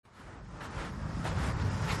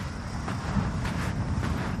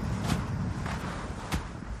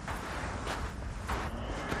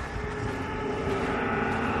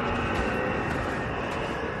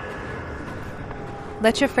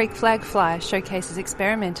Let Your Freak Flag Fly showcases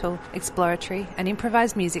experimental, exploratory and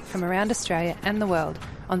improvised music from around Australia and the world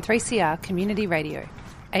on 3CR Community Radio,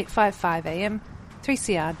 855 AM,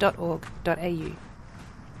 3cr.org.au.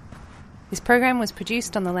 This program was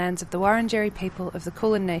produced on the lands of the Wurundjeri people of the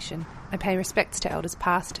Kulin Nation. I pay respects to elders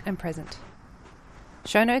past and present.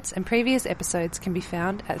 Show notes and previous episodes can be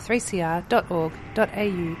found at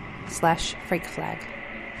 3cr.org.au/freakflag.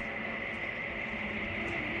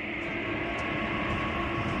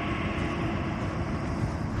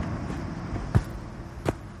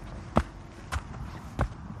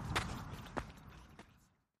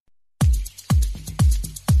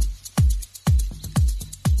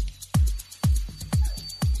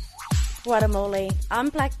 Guatemala, I'm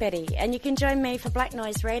Black Betty, and you can join me for Black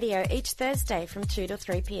Noise Radio each Thursday from 2 to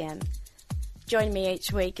 3 p.m. Join me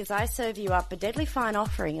each week as I serve you up a deadly fine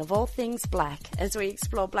offering of all things black as we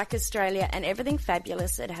explore Black Australia and everything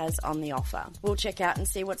fabulous it has on the offer. We'll check out and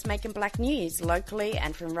see what's making black news locally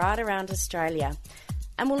and from right around Australia.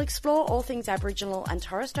 And we'll explore all things Aboriginal and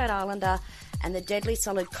Torres Strait Islander and the deadly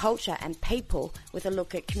solid culture and people with a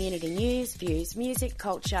look at community news, views, music,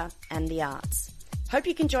 culture and the arts. Hope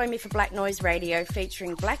you can join me for Black Noise Radio,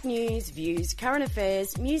 featuring black news, views, current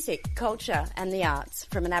affairs, music, culture and the arts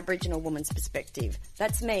from an Aboriginal woman's perspective.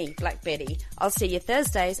 That's me, Black Betty. I'll see you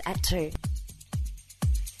Thursdays at 2.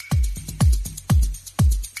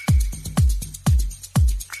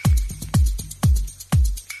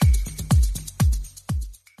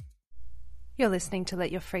 You're listening to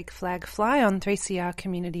Let Your Freak Flag Fly on 3CR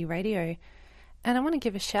Community Radio. And I want to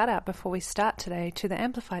give a shout out before we start today to the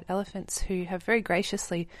Amplified Elephants, who have very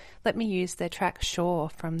graciously let me use their track Shore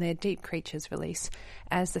from their Deep Creatures release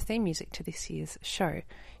as the theme music to this year's show.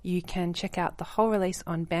 You can check out the whole release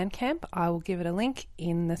on Bandcamp. I will give it a link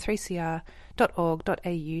in the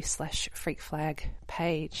 3cr.org.au/freakflag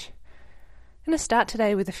page. I'm going to start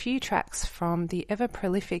today with a few tracks from the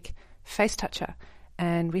ever-prolific Face Toucher,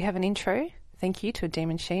 and we have an intro. Thank you to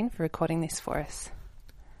Demon Sheen for recording this for us.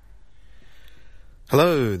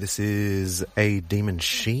 Hello, this is A Demon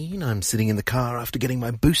Sheen. I'm sitting in the car after getting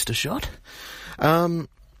my booster shot.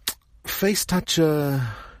 Face Toucher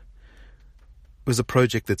was a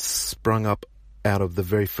project that sprung up out of the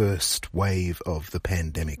very first wave of the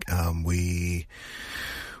pandemic. We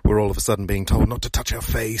were all of a sudden being told not to touch our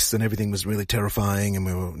face, and everything was really terrifying,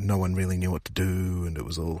 and no one really knew what to do, and it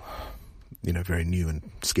was all, very new and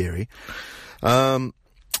scary.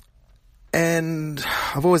 And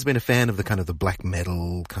I've always been a fan of the kind of the black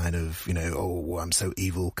metal kind of, oh, I'm so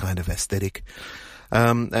evil kind of aesthetic.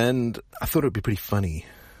 And I thought it would be pretty funny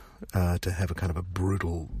to have a kind of a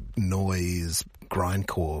brutal noise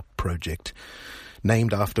grindcore project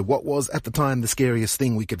named after what was at the time the scariest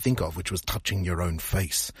thing we could think of, which was touching your own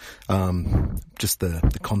face. Just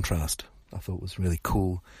the contrast I thought was really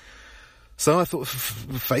cool. So I thought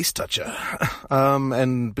Face Toucher,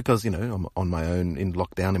 and because, I'm on my own, in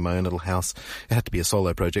lockdown in my own little house, it had to be a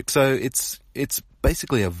solo project. So it's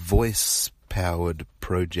basically a voice-powered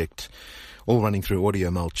project, all running through Audio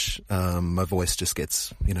Mulch. My voice just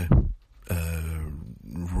gets,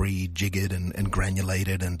 rejiggered and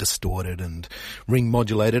granulated and distorted and ring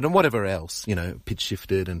modulated and whatever else, pitch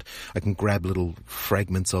shifted, and I can grab little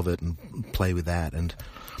fragments of it and play with that. And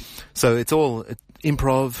so it's all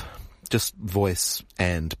improv, just voice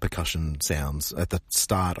and percussion sounds. At the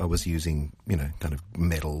start, I was using, kind of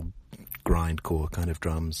metal, grindcore kind of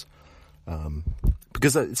drums.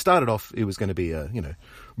 Because it started off, it was going to be a,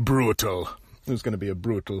 brutal. It was going to be a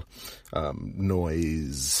brutal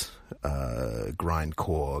noise,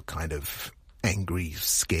 grindcore kind of angry,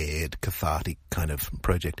 scared, cathartic kind of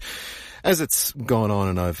project. As it's gone on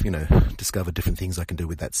and I've, discovered different things I can do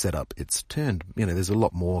with that setup, it's turned, there's a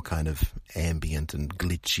lot more kind of ambient and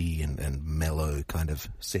glitchy and mellow kind of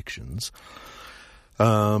sections.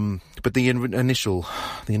 But the initial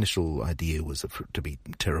idea was to be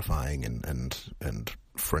terrifying and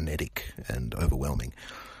frenetic and overwhelming.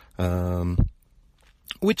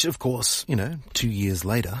 Which of course, 2 years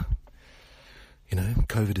later,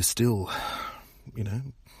 COVID is still,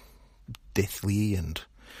 deathly and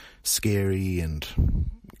scary and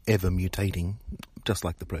ever mutating, just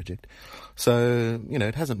like the project. So,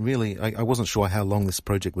 it hasn't really, I wasn't sure how long this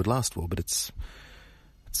project would last for, but it's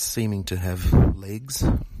seeming to have legs.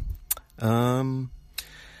 Allostatic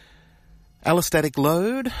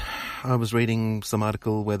load. I was reading some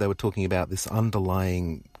article where they were talking about this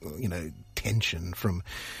underlying, tension from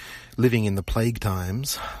living in the plague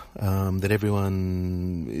times, that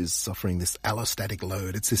everyone is suffering this allostatic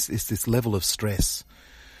load. It's this level of stress,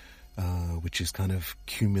 which is kind of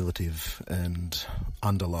cumulative and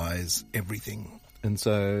underlies everything. And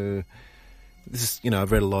so, this is,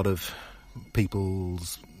 I've read a lot of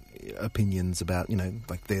people's opinions about,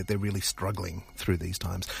 like they're really struggling through these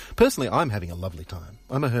times. Personally, I'm having a lovely time.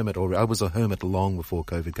 I'm a hermit already. I was a hermit long before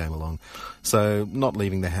COVID came along. So not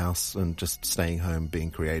leaving the house and just staying home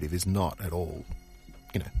being creative is not at all,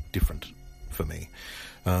 different for me.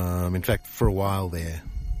 In fact, for a while there,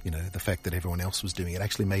 the fact that everyone else was doing it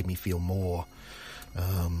actually made me feel more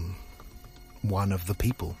one of the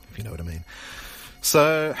people, if you know what I mean.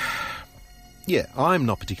 So, yeah, I'm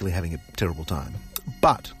not particularly having a terrible time.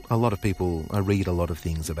 But a lot of people, I read a lot of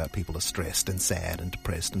things about people are stressed and sad and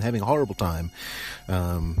depressed and having a horrible time,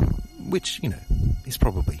 which, is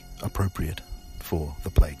probably appropriate for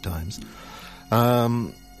the plague times.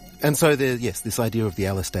 And so this idea of the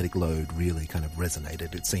allostatic load really kind of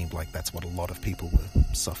resonated. It seemed like that's what a lot of people were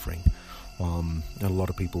suffering. And a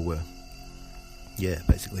lot of people were,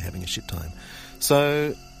 basically having a shit time.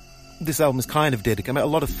 So this album is kind of dedicated. A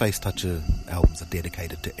lot of Face Toucher albums are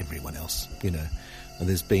dedicated to everyone else, And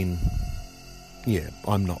there's been,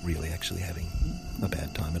 I'm not really actually having a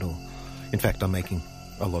bad time at all. In fact, I'm making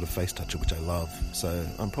a lot of Face Toucher, which I love. So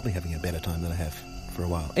I'm probably having a better time than I have for a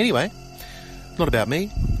while. Anyway, not about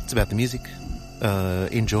me. It's about the music.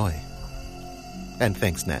 Enjoy. And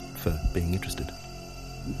thanks, Nat, for being interested.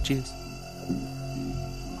 Cheers.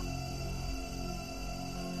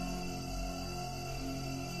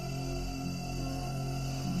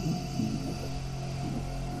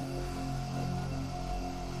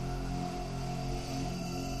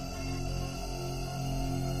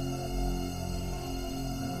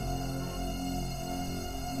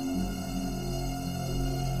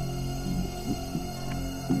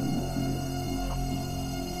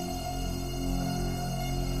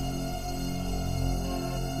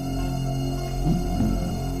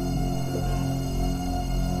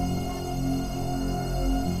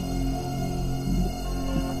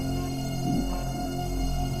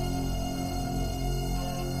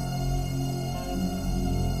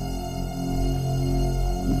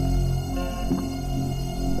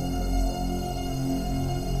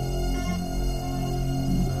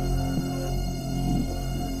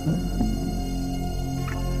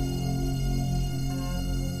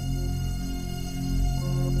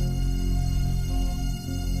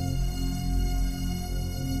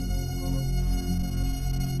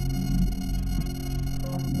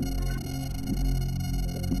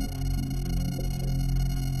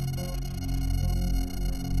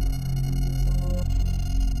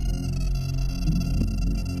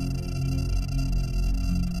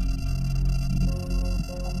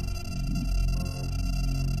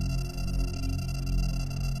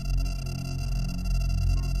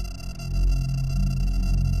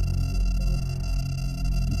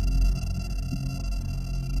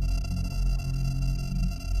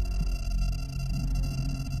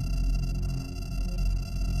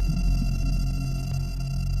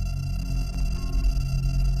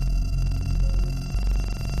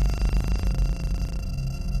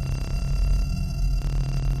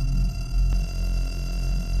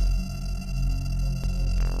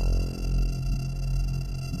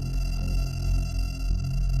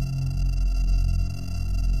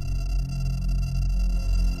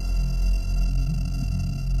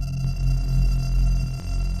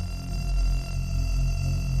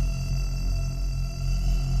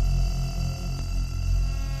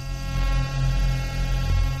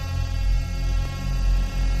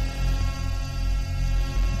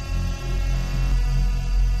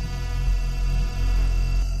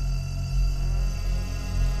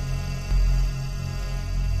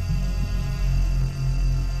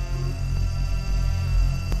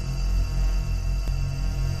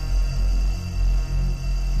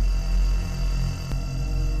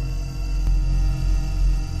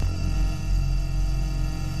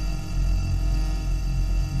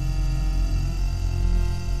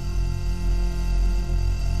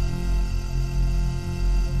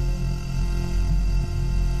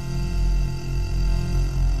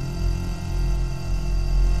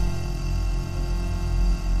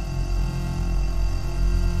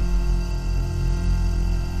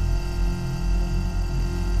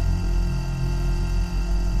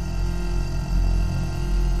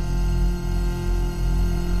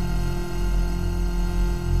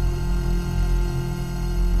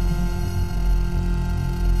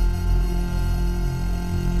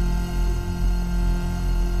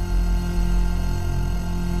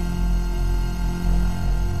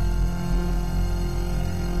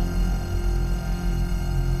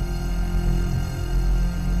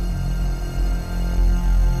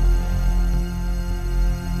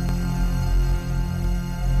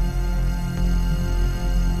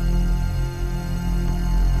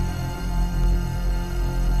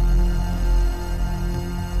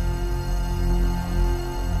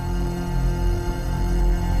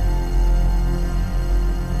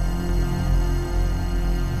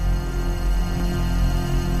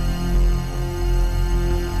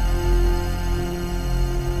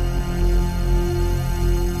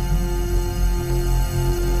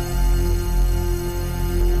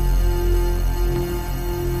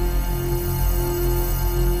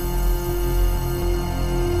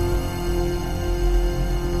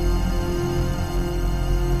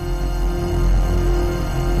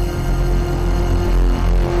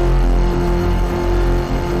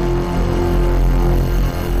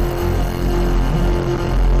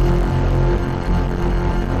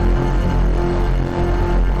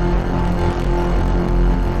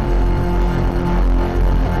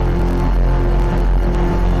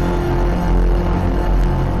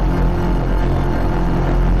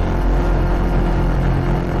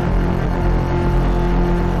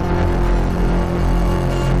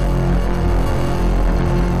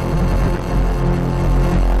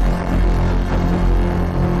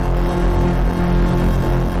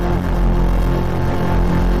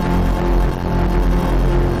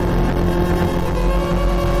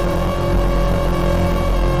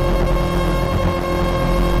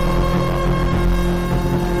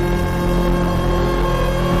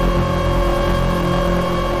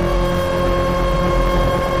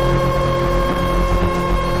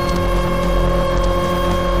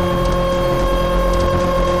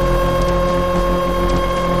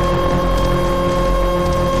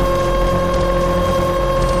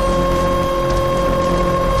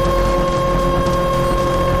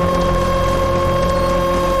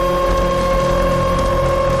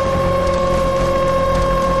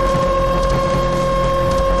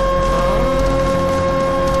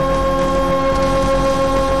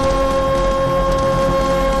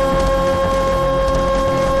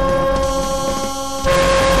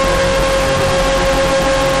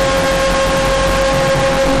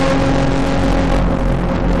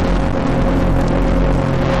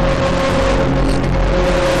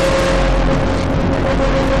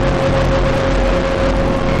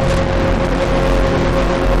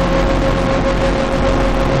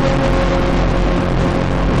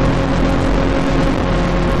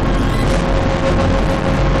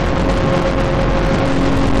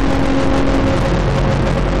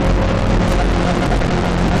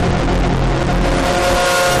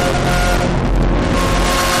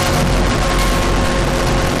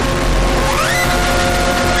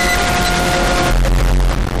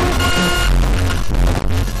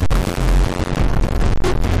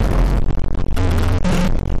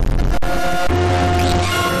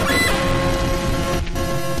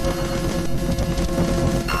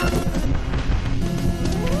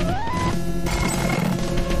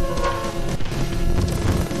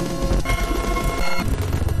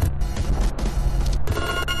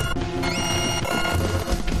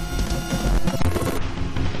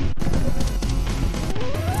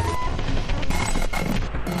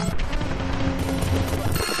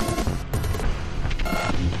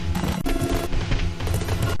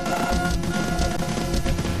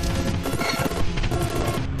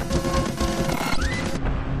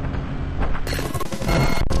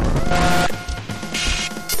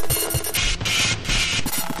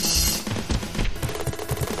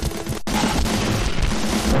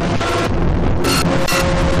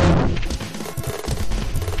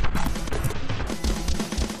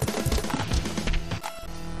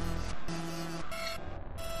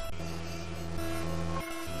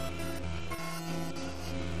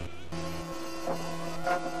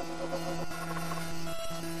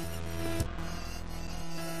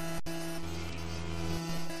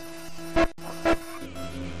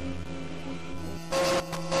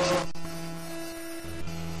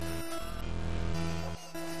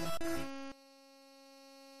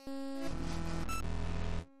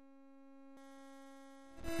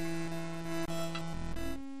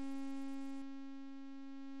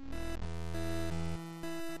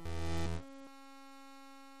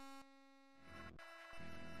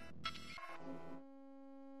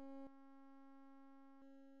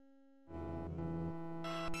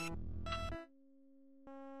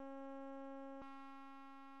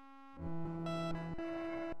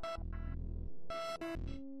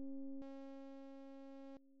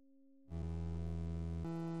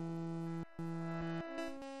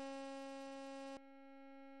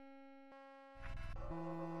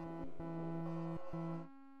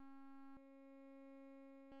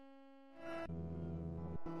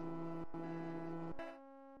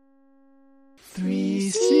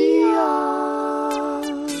 3CR.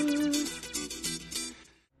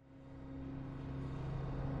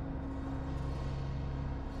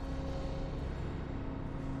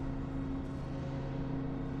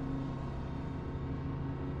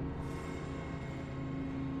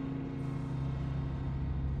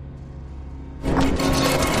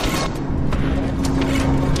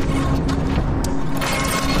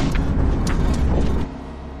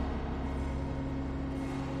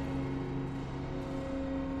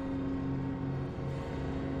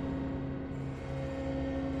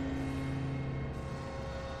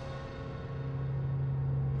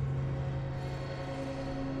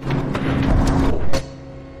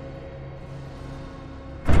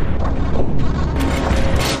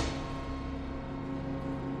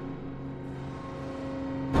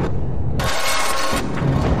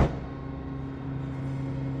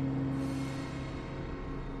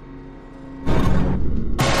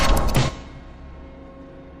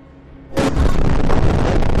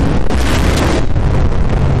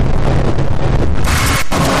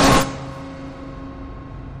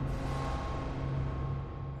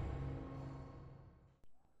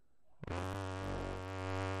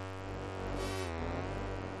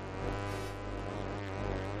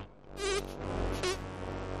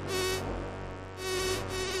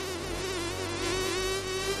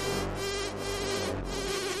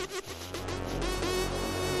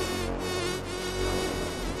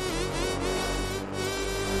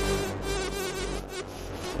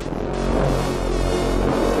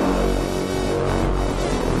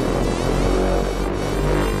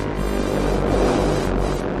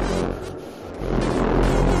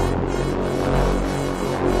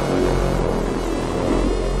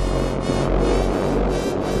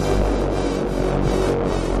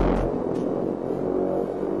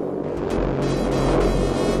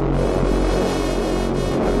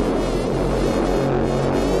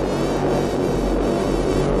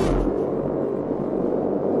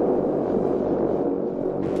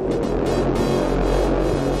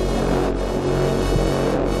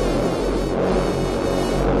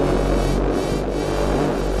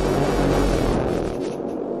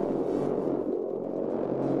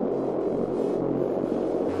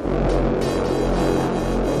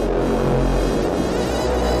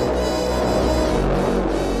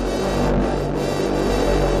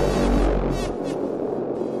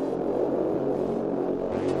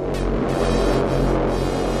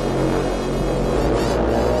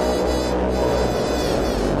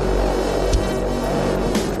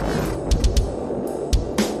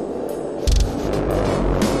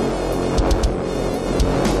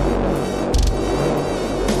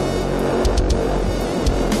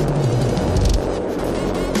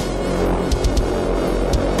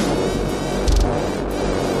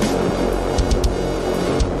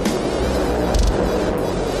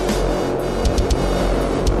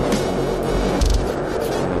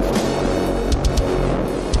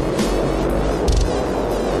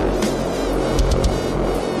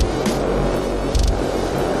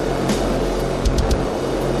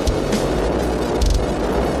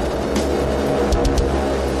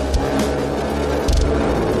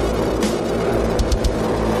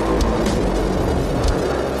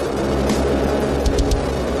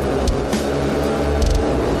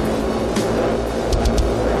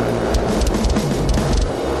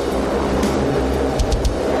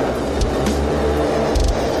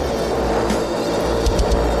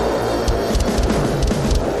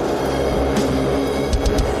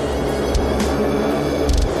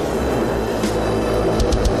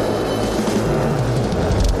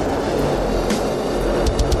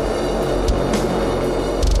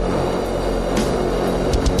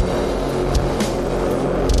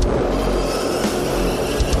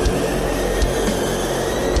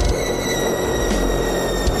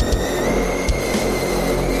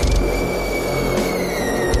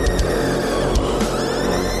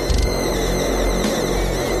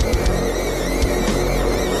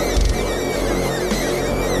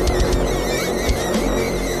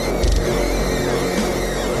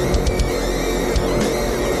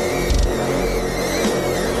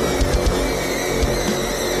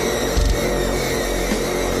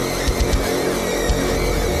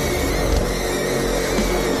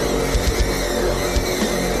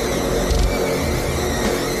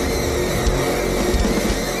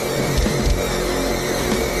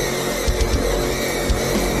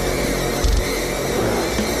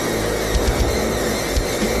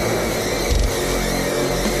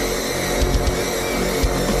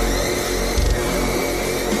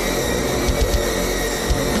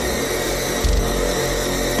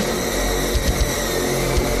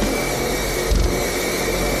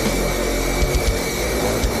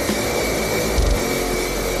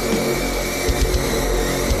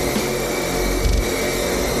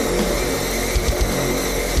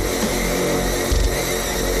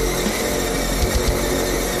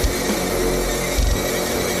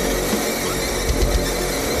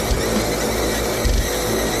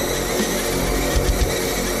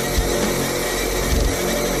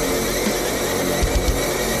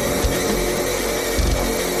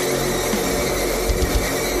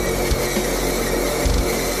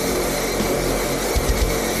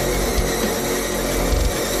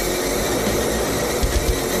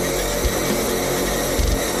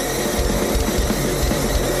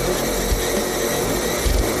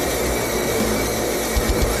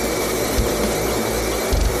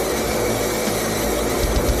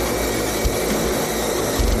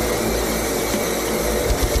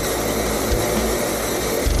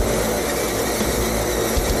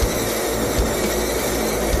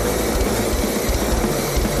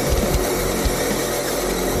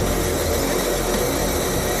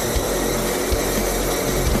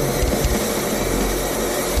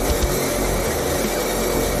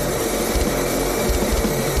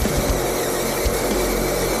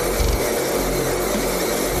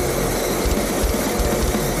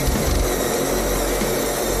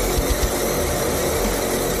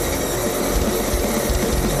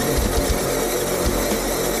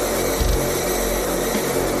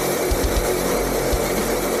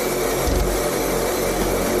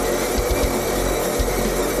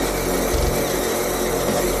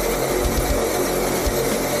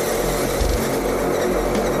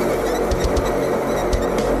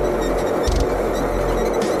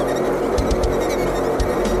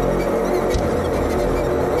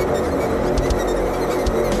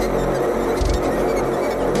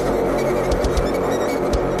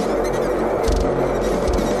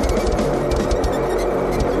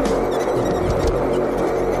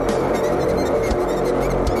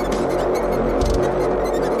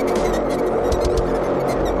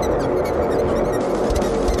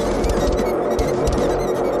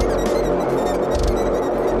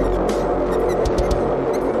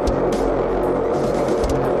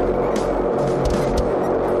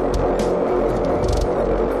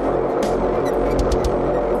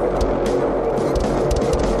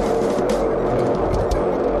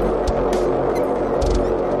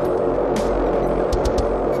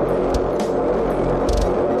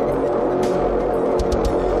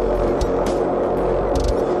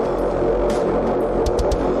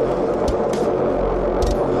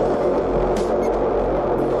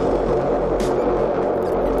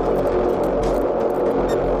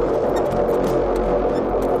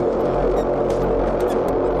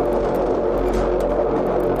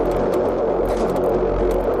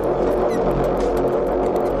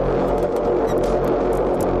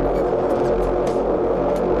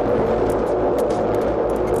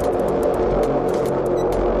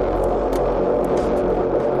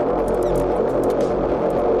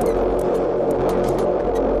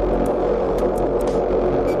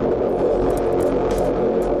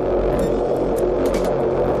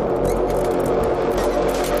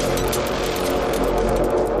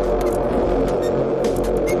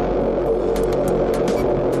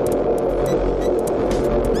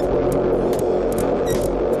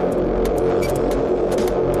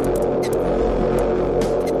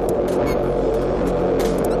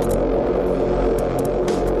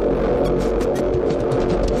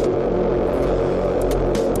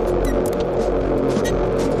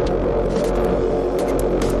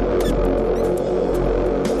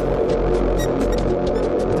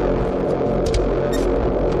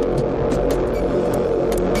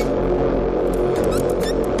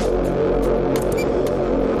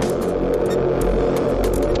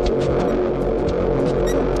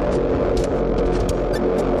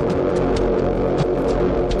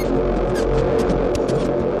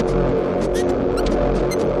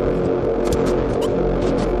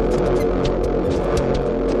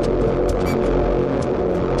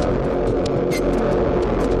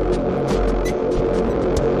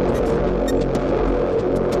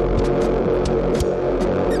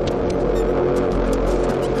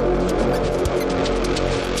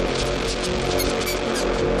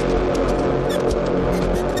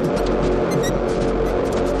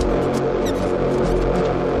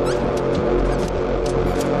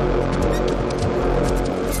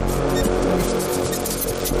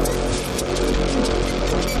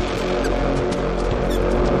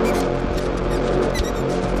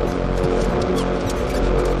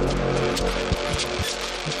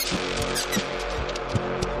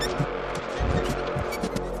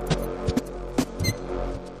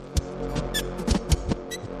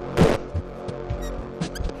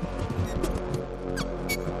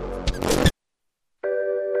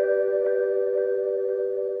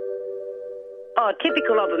 Oh,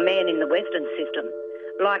 typical of a man in the Western system.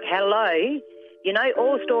 Like, hello, you know,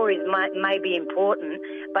 all stories may be important,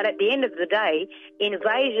 but at the end of the day,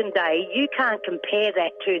 Invasion Day, you can't compare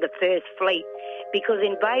that to the First Fleet, because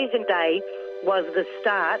Invasion Day was the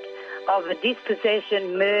start of a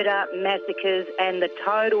dispossession, murder, massacres, and the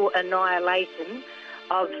total annihilation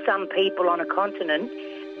of some people on a continent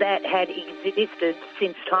that had existed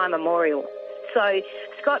since time immemorial. So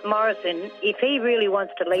Scott Morrison, if he really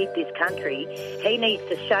wants to lead this country, he needs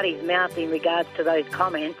to shut his mouth in regards to those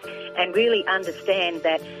comments and really understand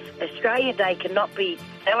that Australia Day cannot be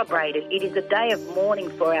celebrated. It is a day of mourning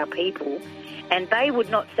for our people, and they would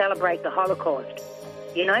not celebrate the Holocaust.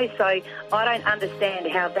 You know, so I don't understand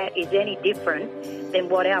how that is any different than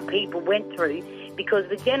what our people went through, because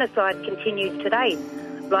the genocide continues today.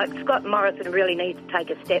 Like, Scott Morrison really needs to take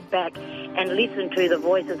a step back and listen to the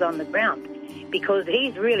voices on the ground, because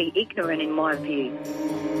he's really ignorant in my view.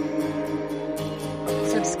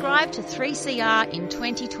 Subscribe to 3CR in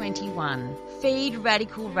 2021. Feed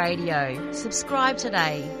Radical Radio. Subscribe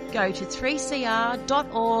today. Go to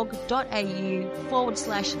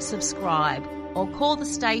 3cr.org.au/subscribe or call the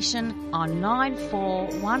station on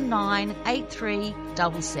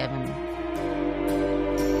 94198377.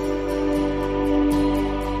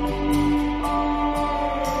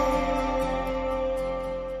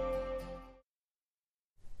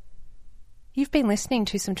 You've been listening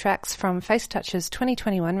to some tracks from Face Touch's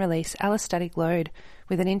 2021 release, Allostatic Load,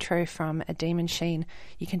 with an intro from A Demon Sheen.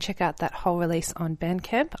 You can check out that whole release on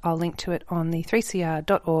Bandcamp. I'll link to it on the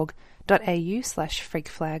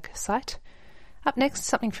 3cr.org.au/freakflag site. Up next,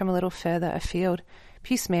 something from a little further afield.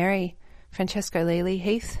 Puce Mary, Francesco Lili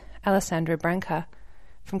Heath, Alessandro Branca.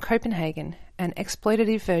 From Copenhagen, an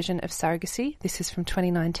exploitative version of Surrogacy. This is from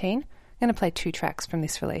 2019. I'm going to play 2 tracks from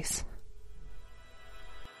this release.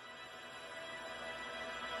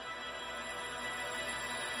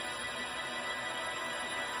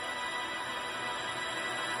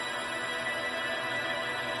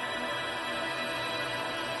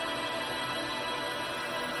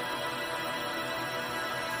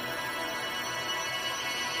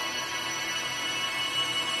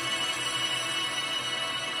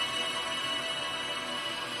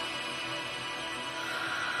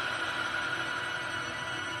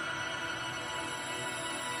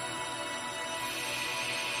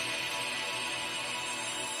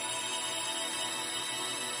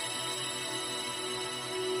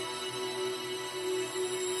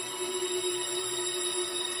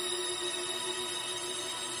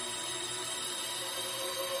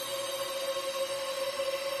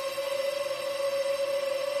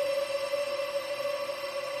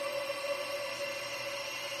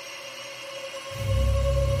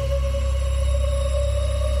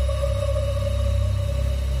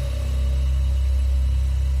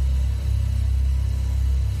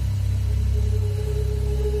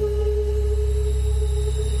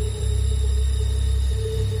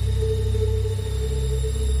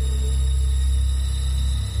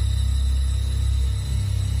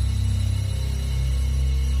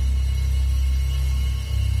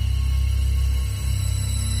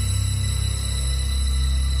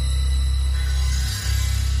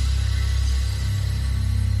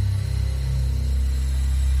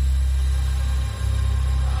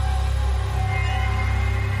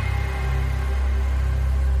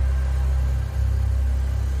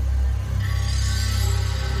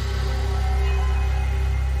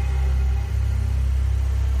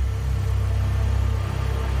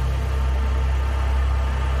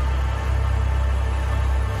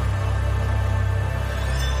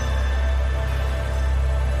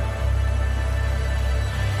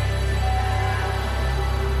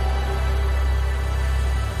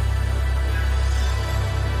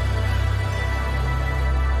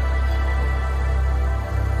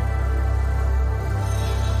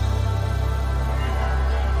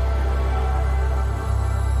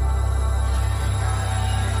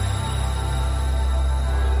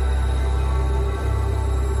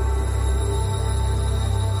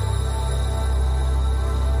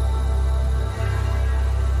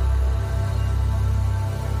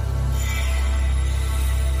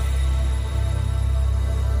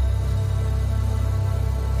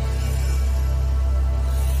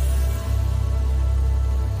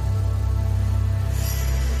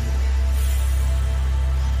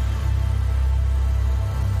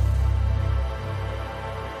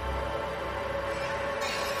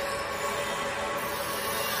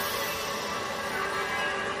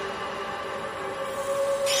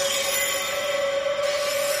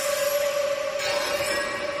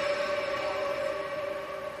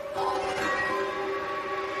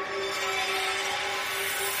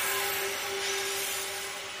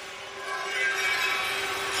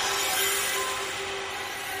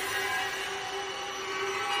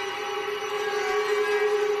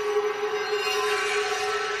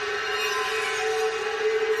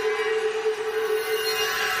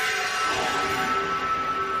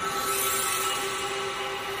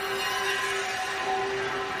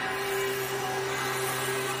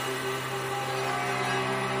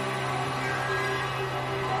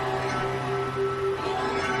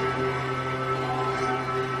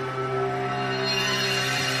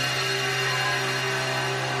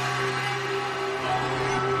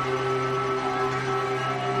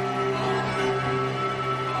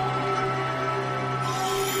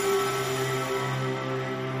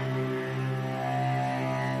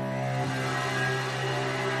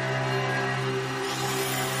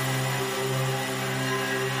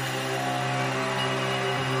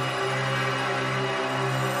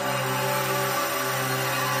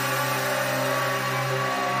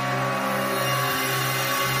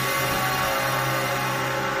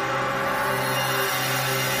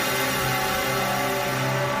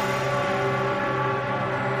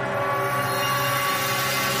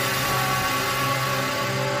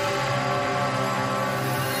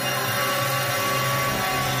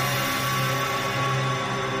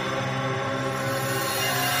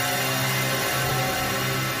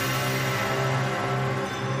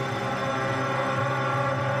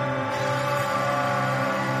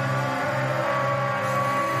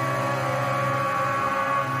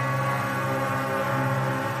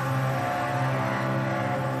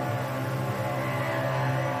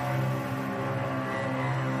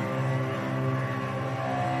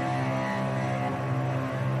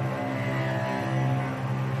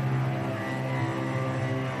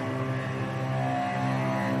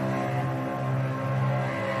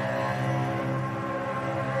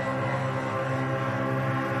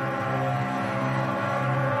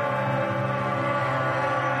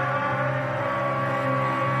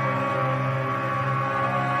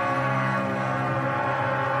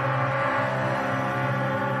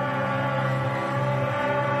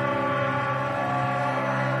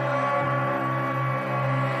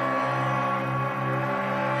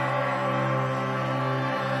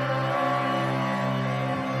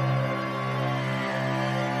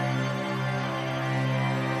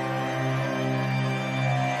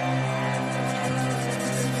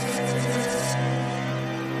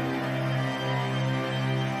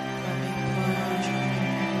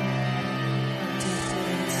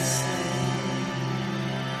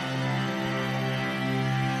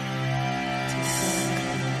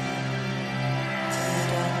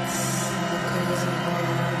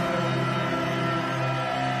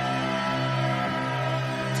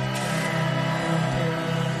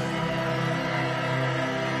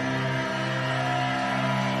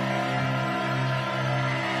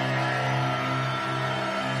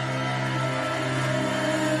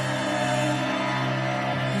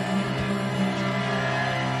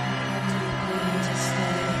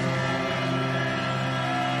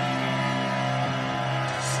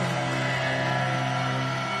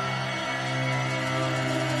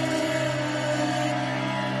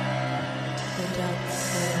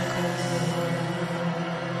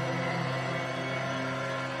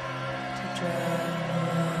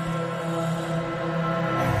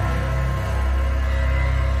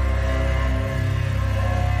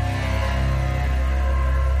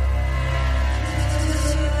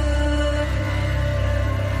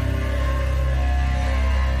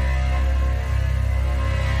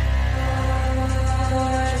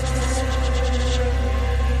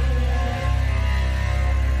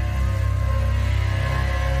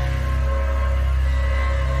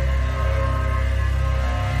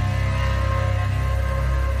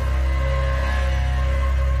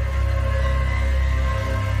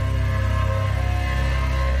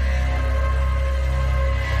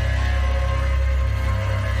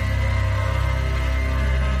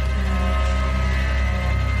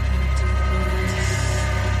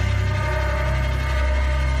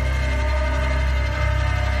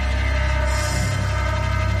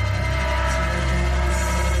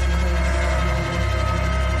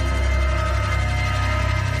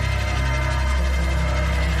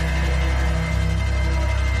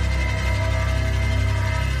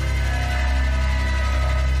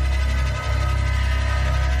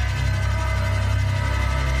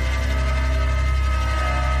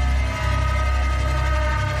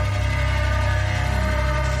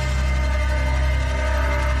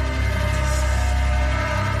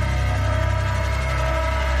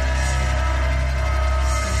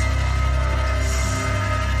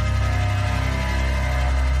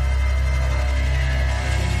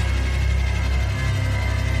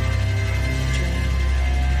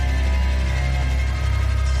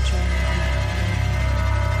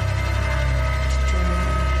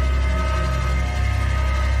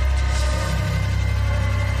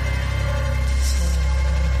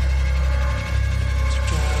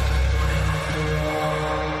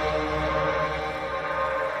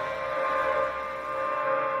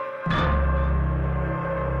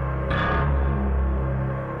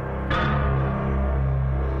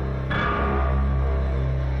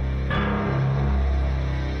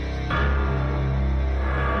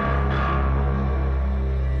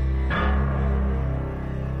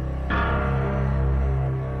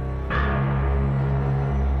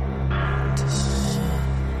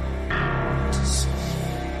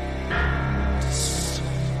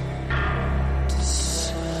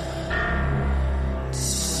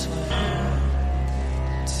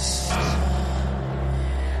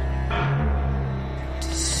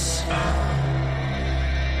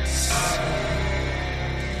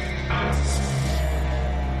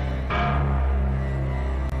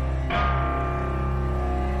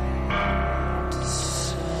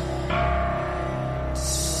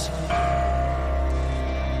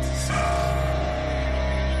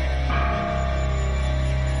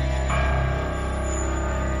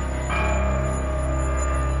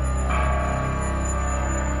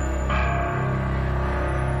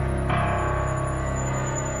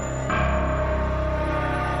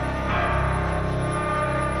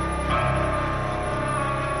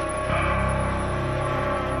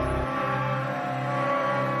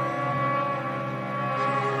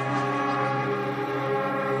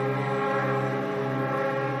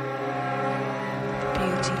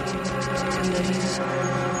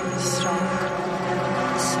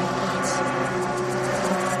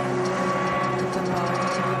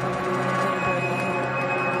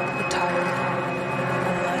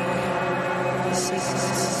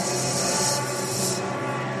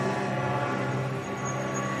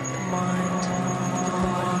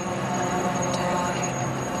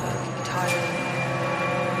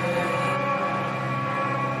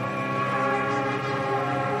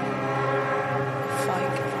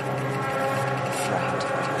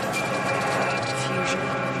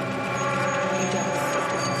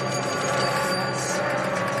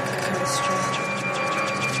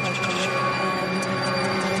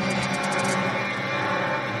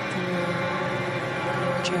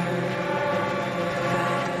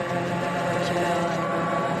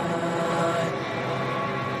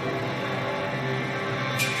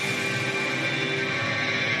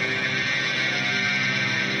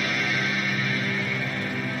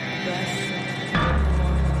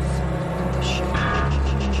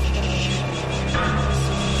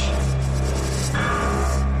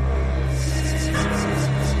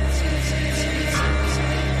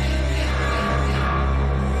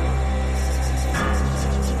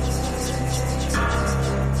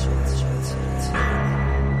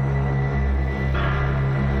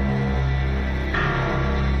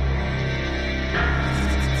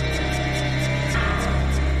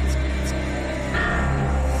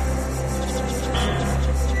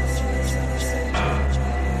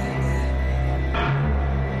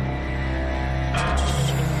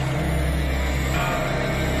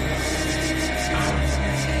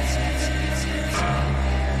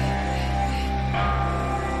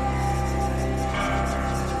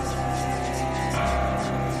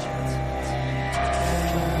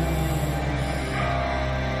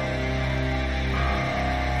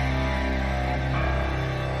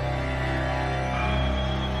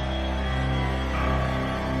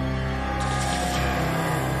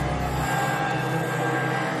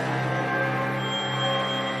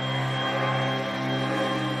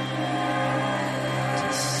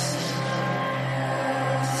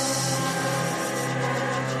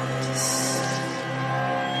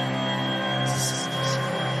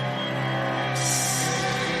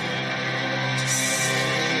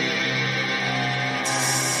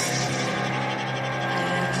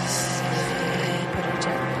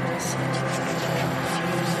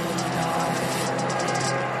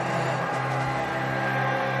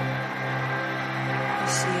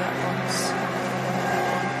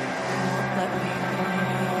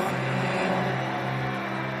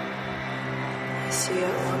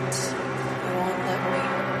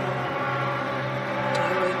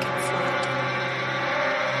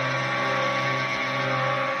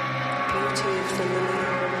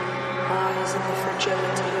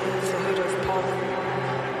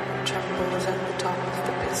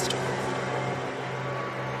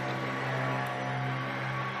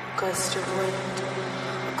 Gust of wind,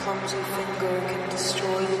 a clumsy finger can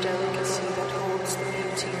destroy the delicacy that holds the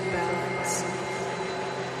beauty in balance.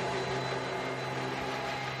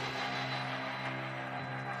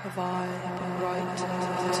 Have I been right to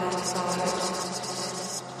desire?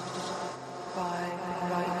 Have I been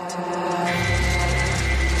right to desire?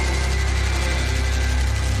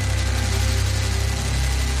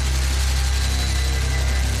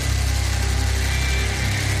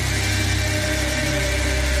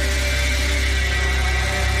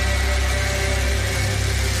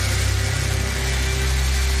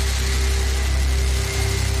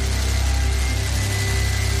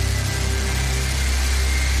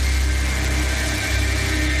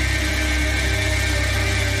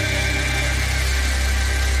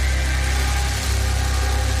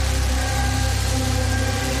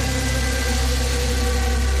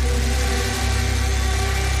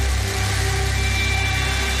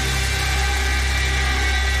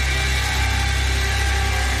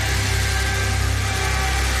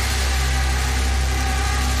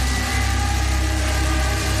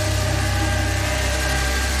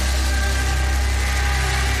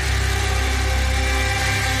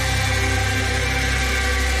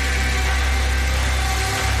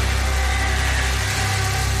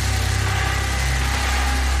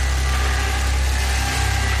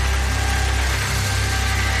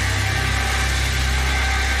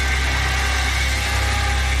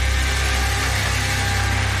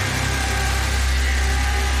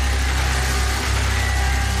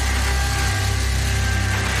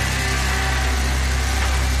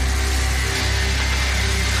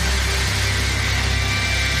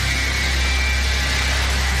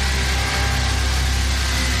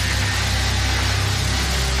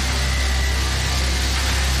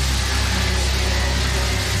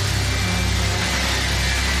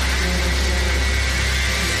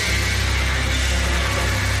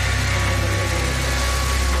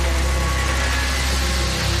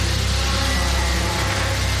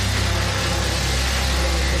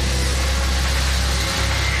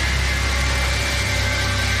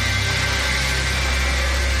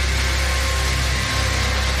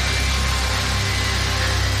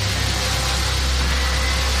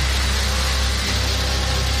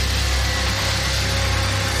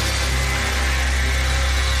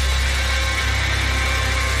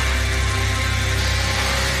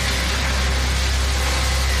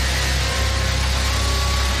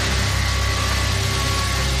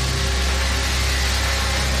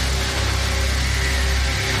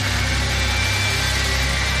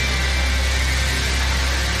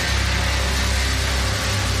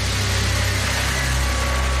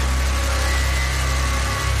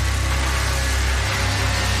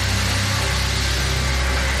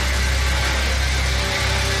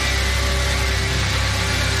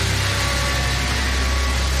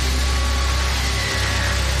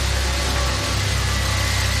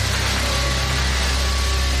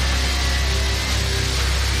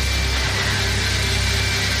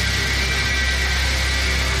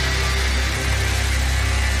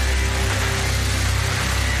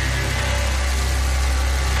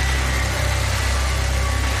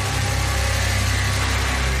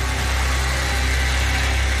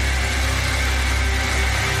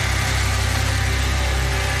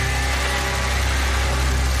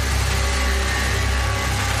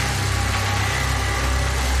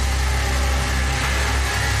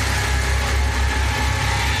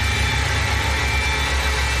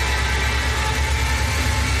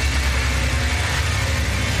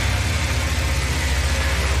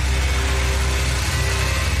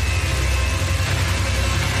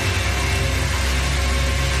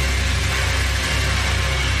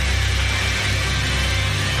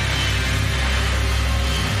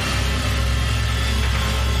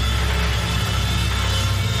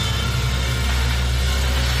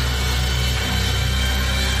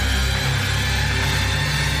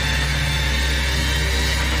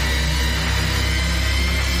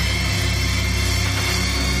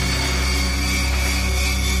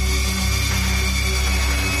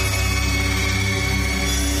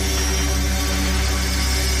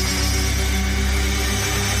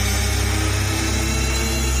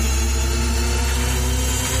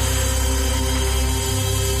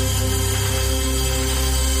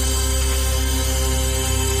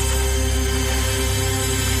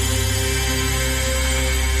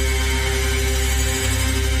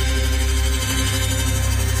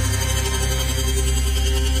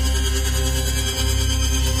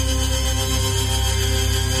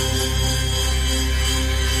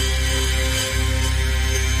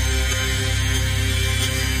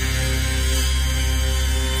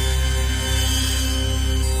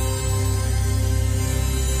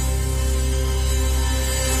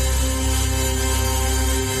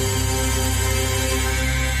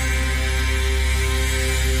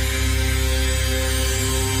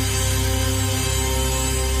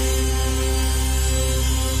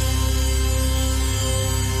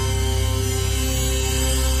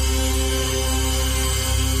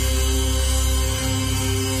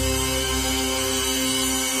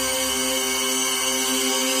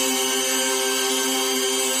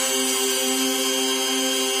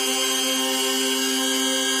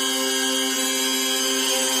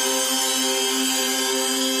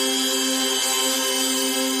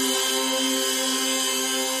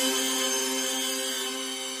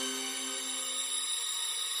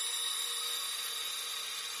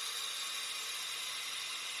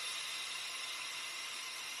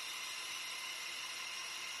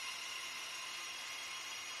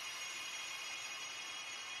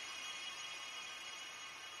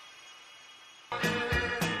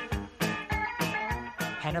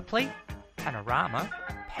 panoply, panorama,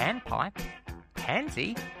 panpipe,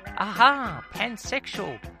 pansy, aha,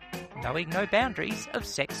 pansexual, knowing no boundaries of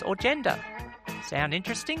sex or gender. Sound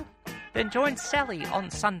interesting? Then join Sally on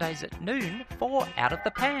Sundays at noon for Out of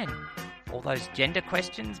the Pan. All those gender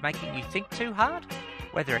questions making you think too hard?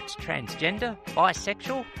 Whether it's transgender,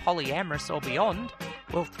 bisexual, polyamorous or beyond,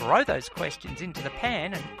 we'll throw those questions into the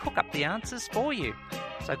pan and cook up the answers for you.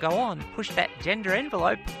 So go on, push that gender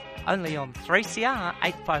envelope, only on 3CR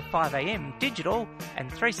 855 AM digital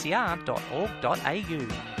and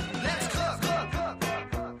 3cr.org.au. Let's cook.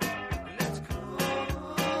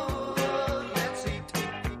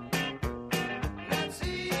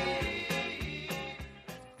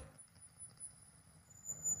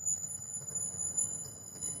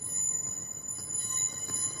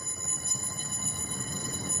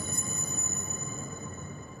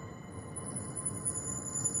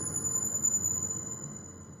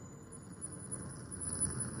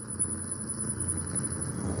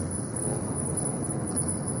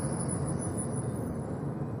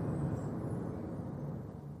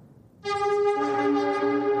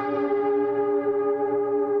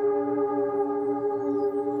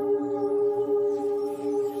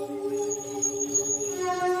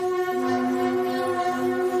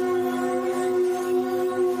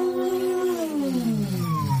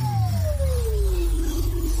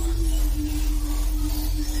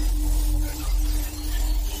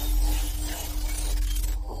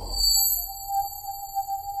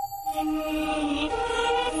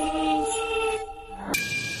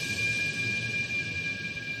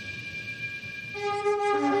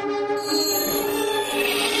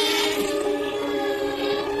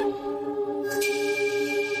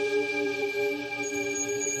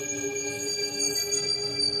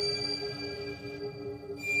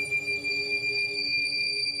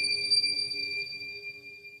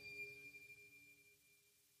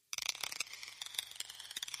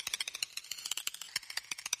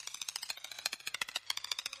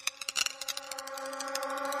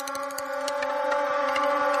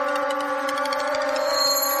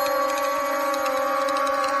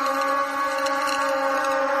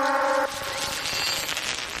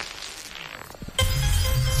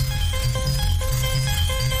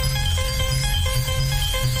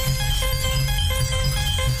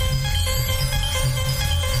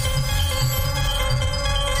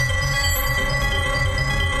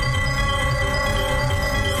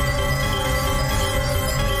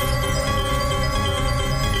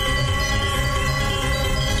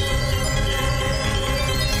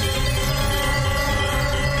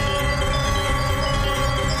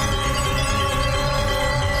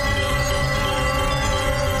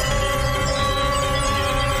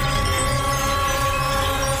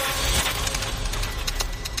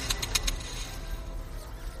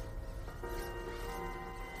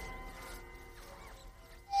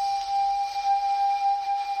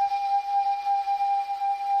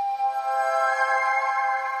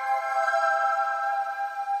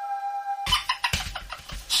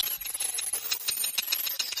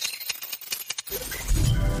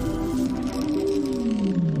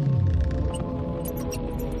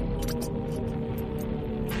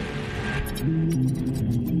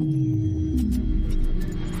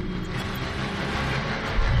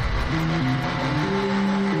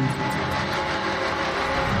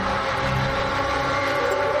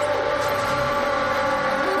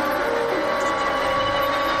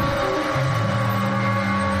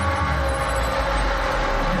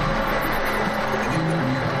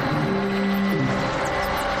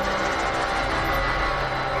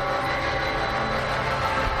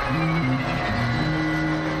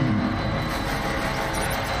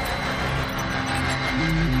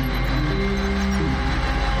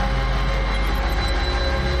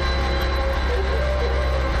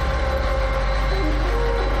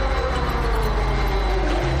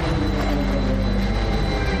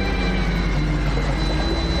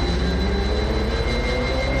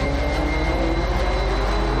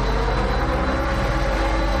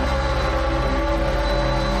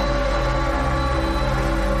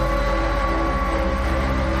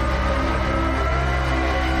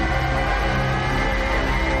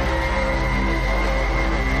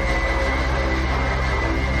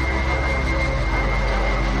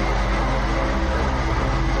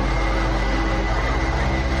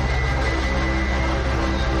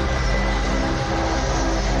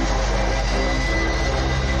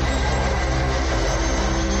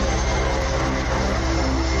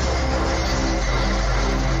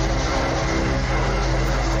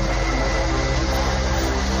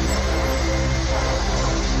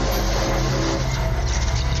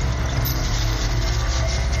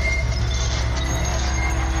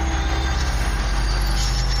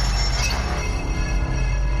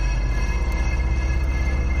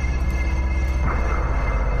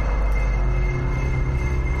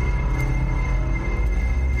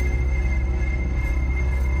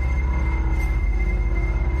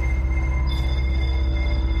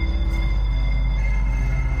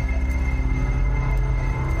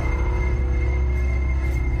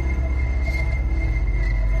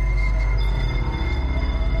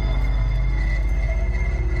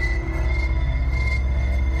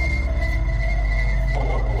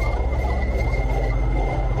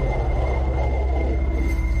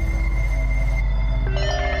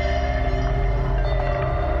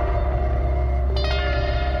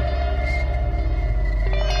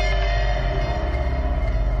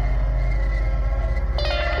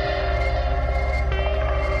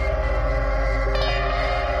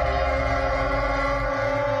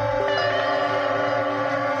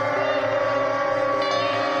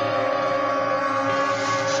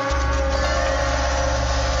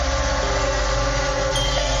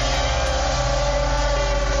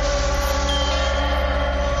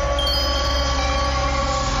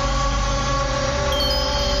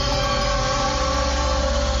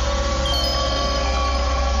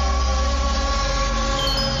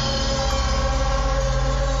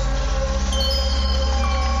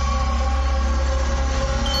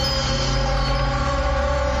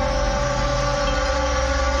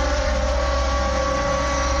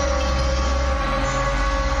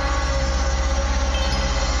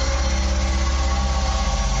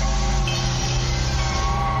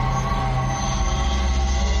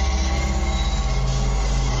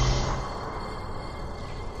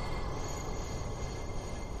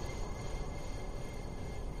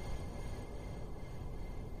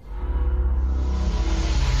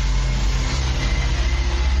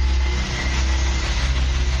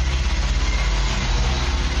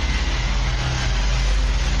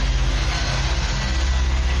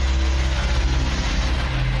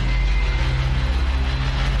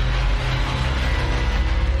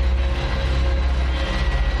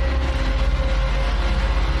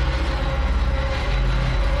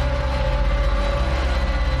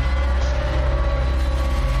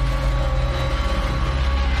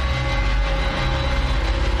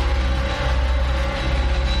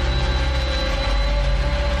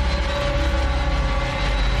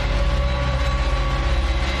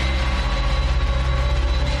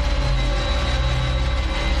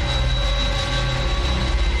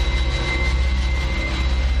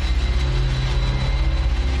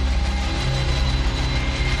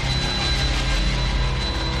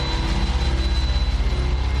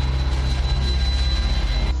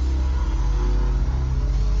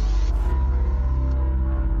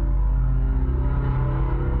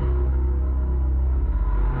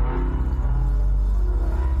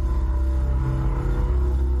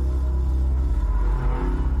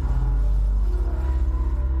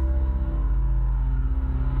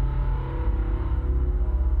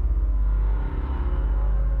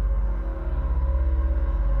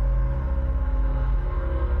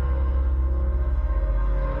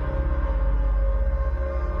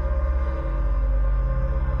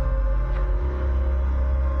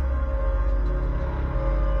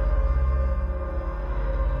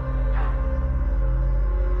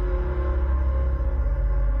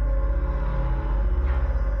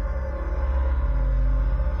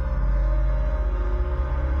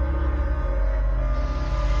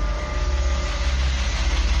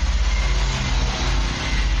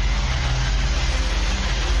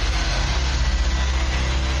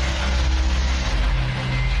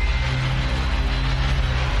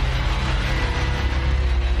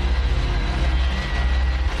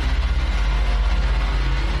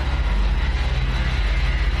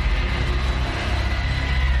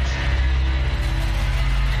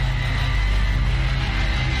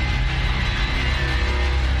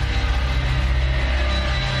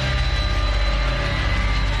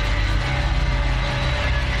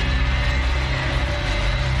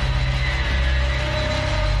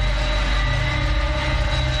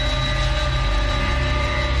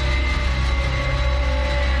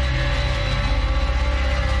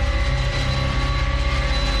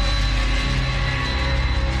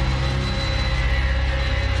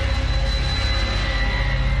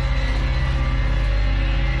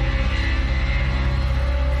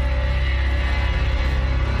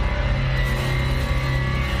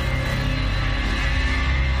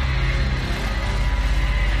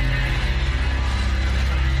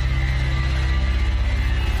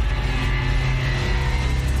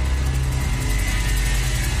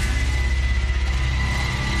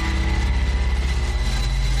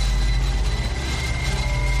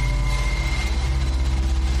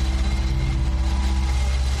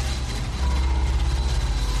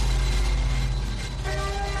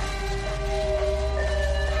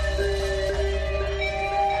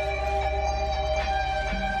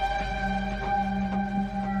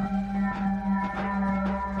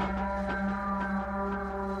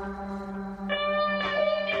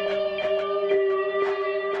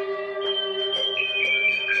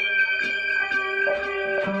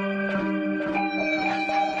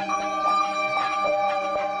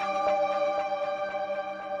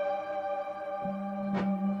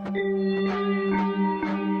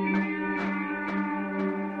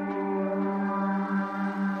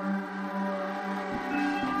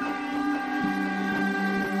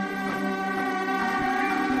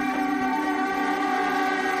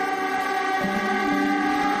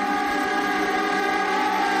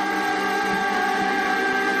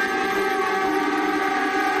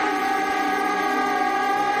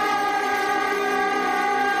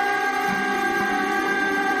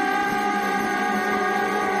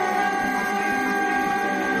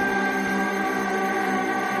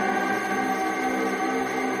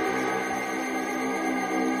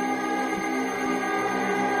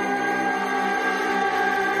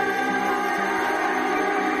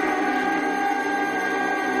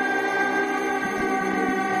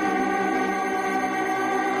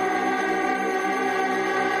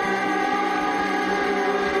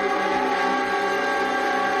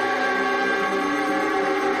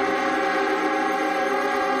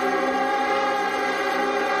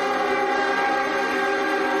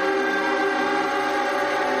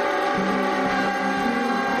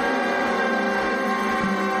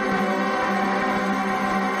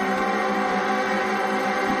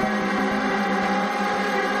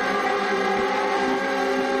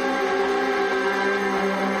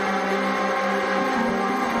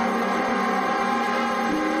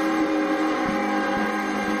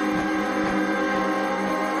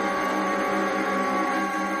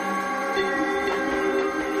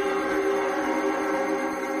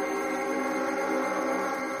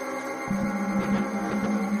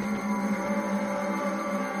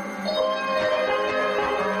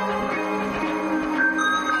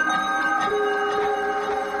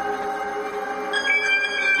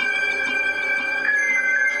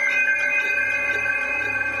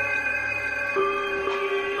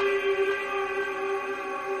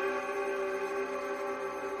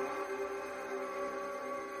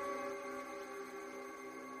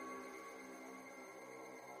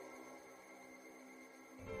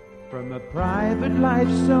 From a private life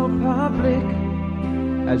so public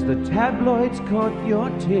as the tabloids caught your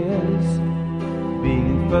tears,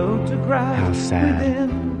 being photographed. How sad,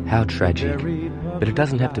 how tragic. But it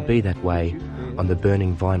doesn't have to be that way on the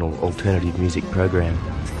Burning Vinyl alternative music program.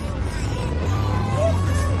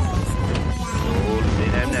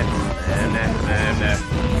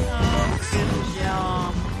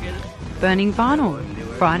 Burning Vinyl,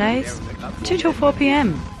 Fridays, 2 till 4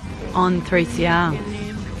 p.m. on 3CR.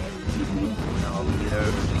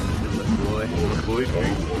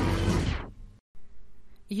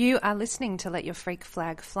 You are listening to Let Your Freak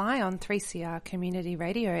Flag Fly on 3CR Community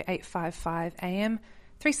Radio 855 AM,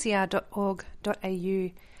 3cr.org.au.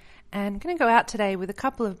 And I'm going to go out today with a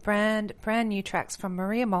couple of brand new tracks from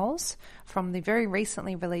Maria Moles from the very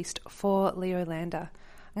recently released For Leolander.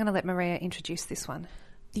 I'm going to let Maria introduce this one.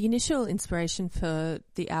 The initial inspiration for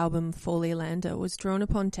the album For Leolander was drawn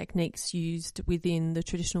upon techniques used within the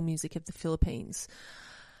traditional music of the Philippines.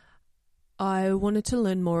 I wanted to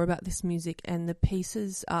learn more about this music, and the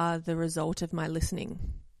pieces are the result of my listening.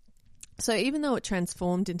 So even though it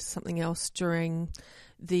transformed into something else during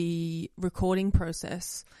the recording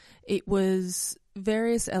process, it was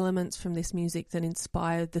various elements from this music that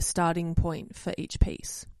inspired the starting point for each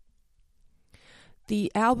piece.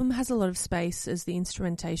 The album has a lot of space as the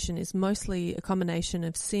instrumentation is mostly a combination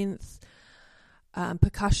of synth,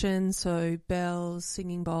 percussion, so bells,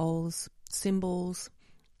 singing bowls, cymbals,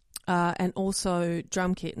 and also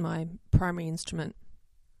drum kit, my primary instrument.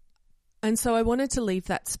 And so I wanted to leave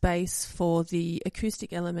that space for the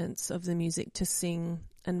acoustic elements of the music to sing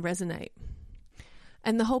and resonate.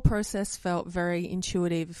 And the whole process felt very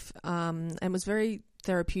intuitive and was very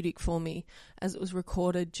therapeutic for me, as it was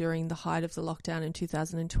recorded during the height of the lockdown in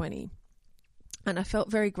 2020. And I felt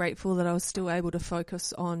very grateful that I was still able to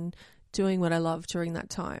focus on doing what I loved during that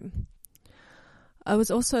time. I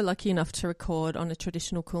was also lucky enough to record on a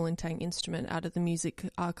traditional Kulintang instrument out of the music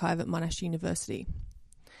archive at Monash University.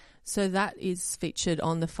 So that is featured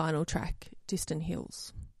on the final track, Distant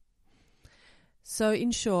Hills. So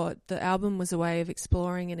in short, the album was a way of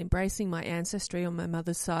exploring and embracing my ancestry on my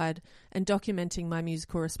mother's side and documenting my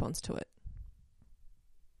musical response to it.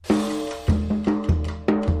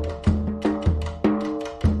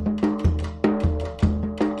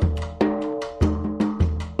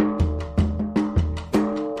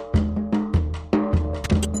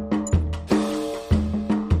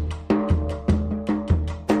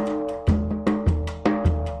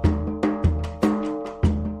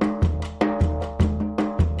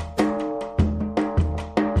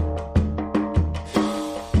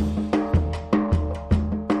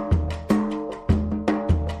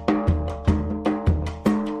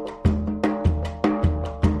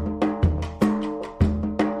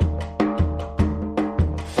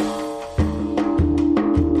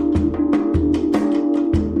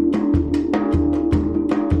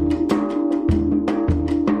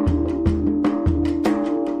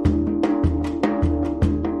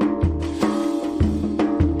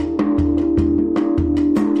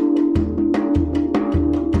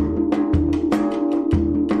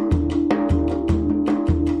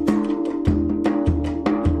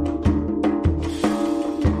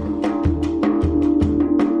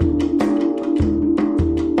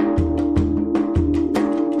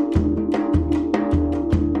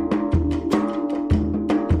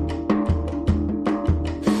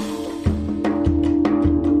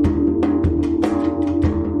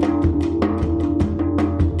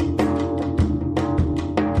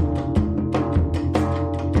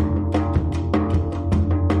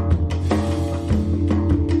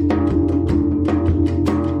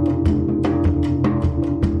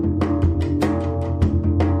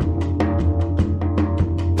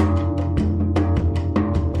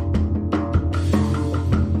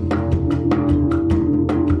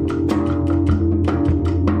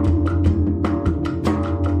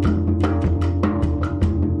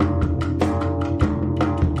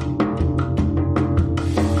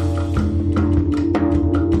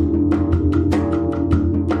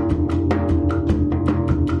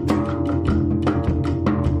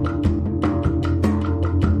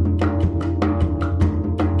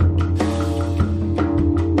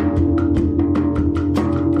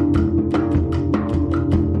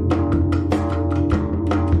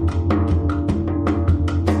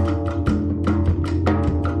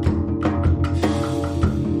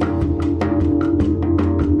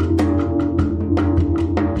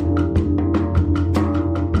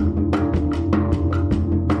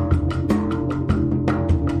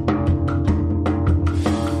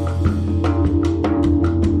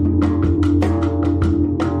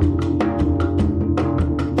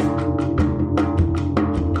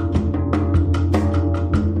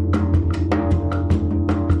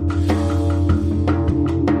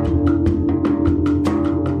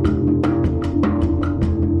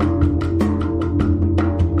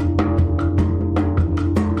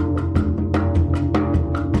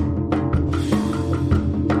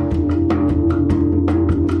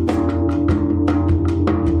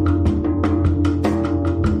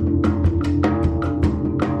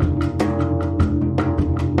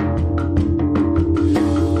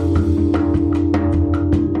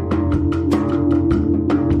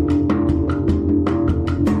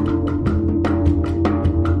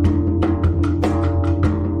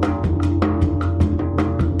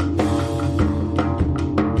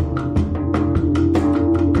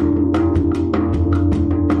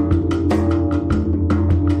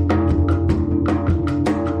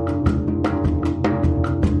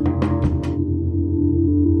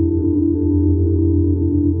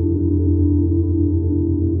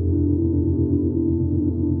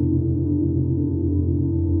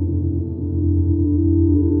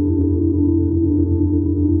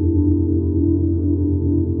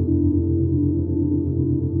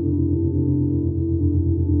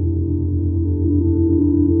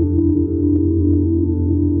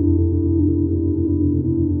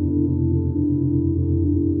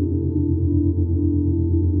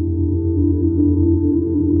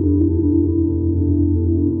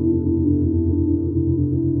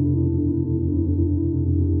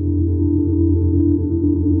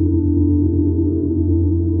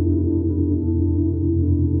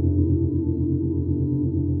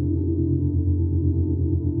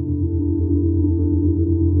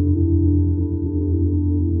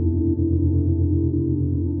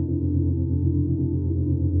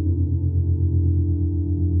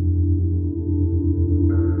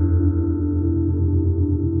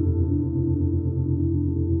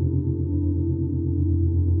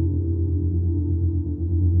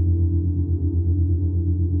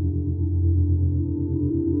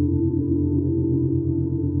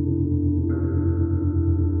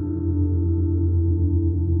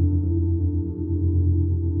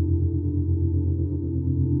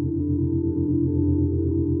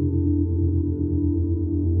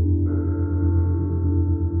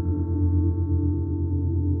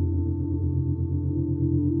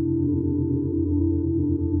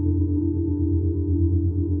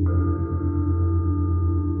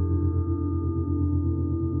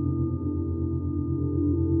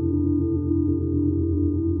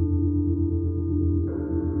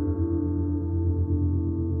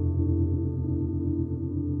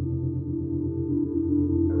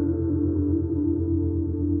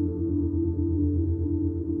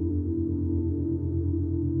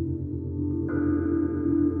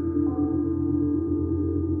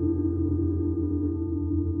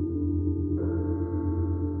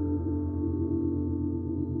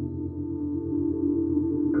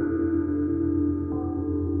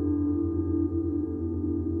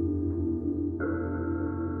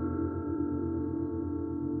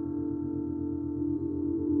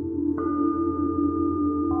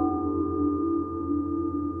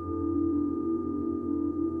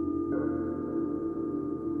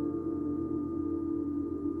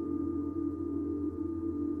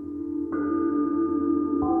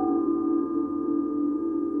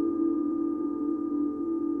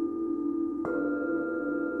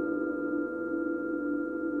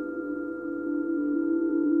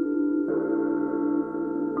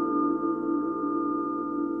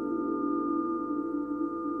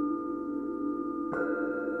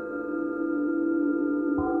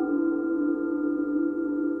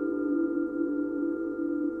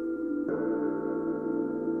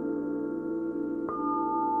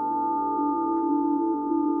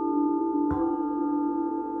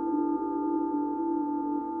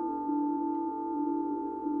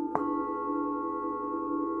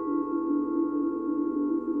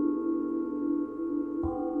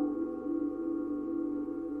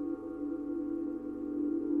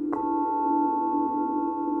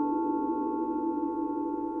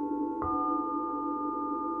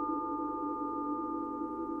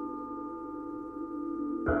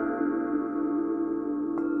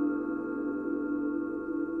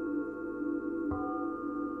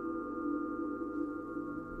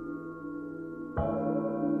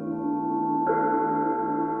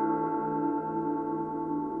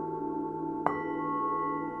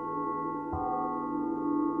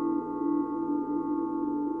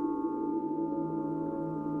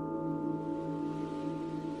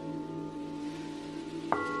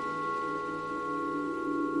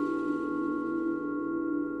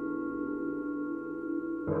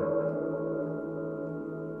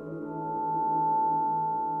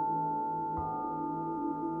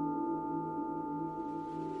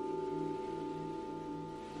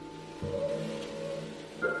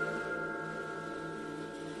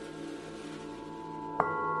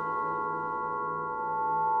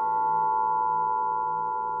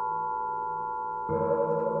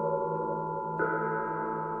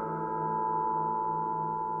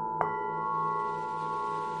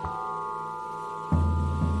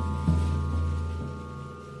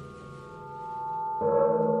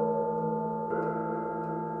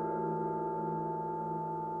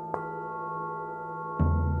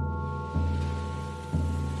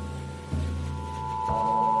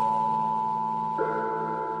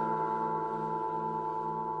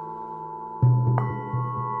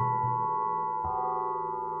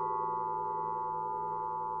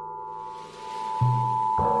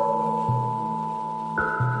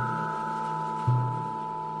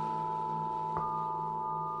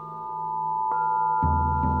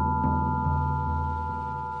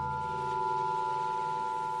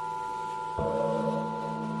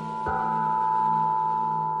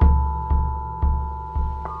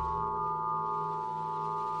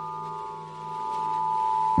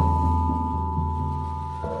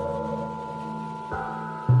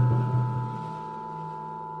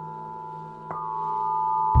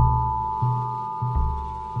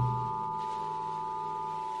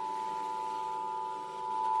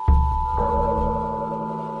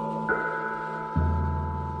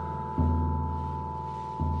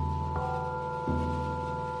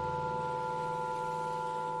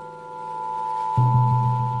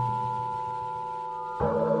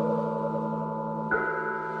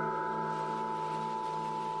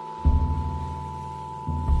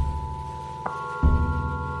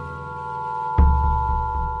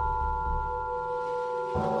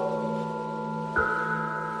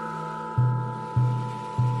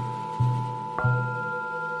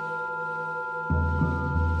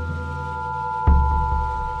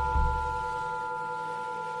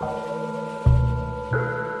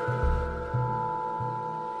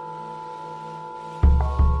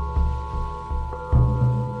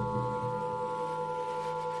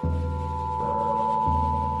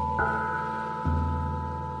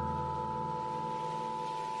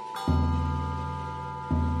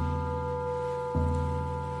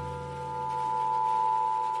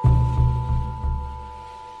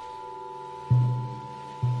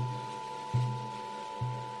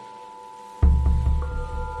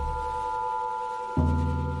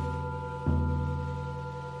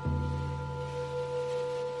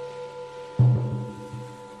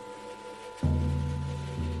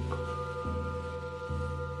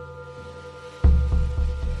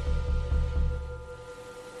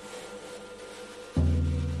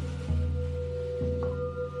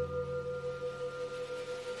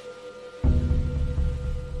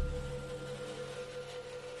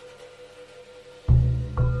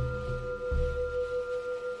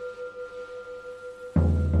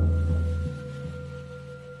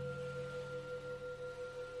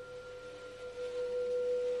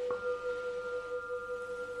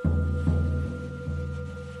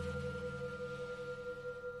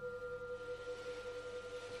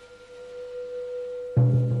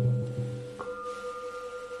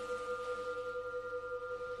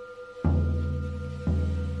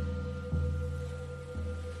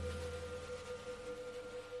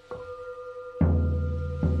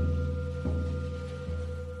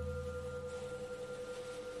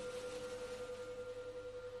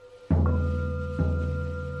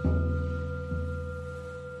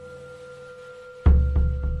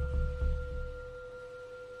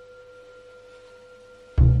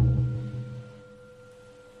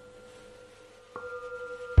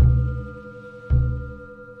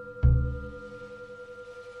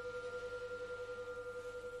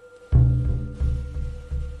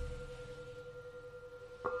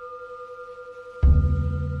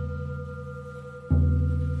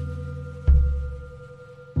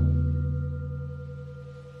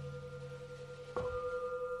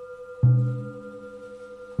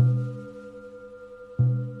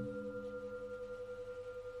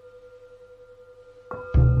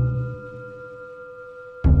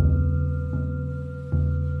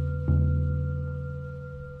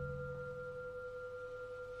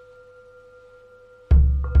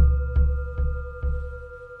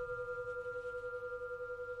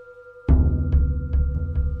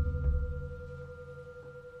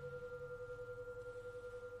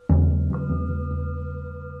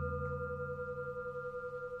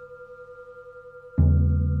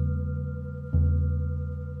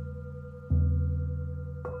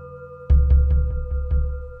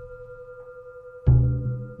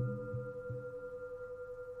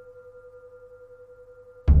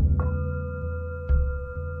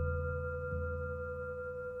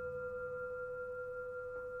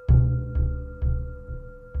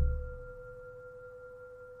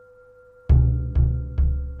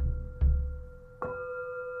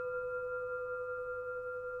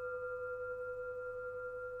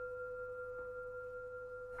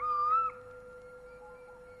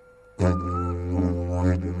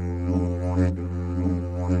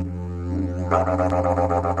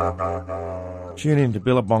 Tune in to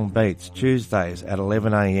Billabong Beats Tuesdays at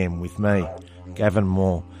 11 a.m. with me, Gavin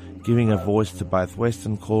Moore, giving a voice to both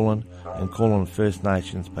Western Kulin and Kulin First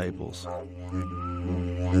Nations peoples.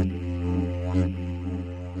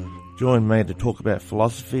 Join me to talk about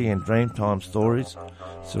philosophy and Dreamtime stories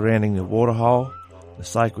surrounding the waterhole, the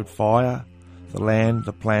sacred fire, the land,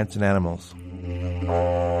 the plants and animals.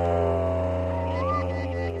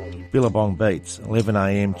 Billabong Beats, 11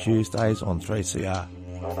 a.m. Tuesdays on 3CR.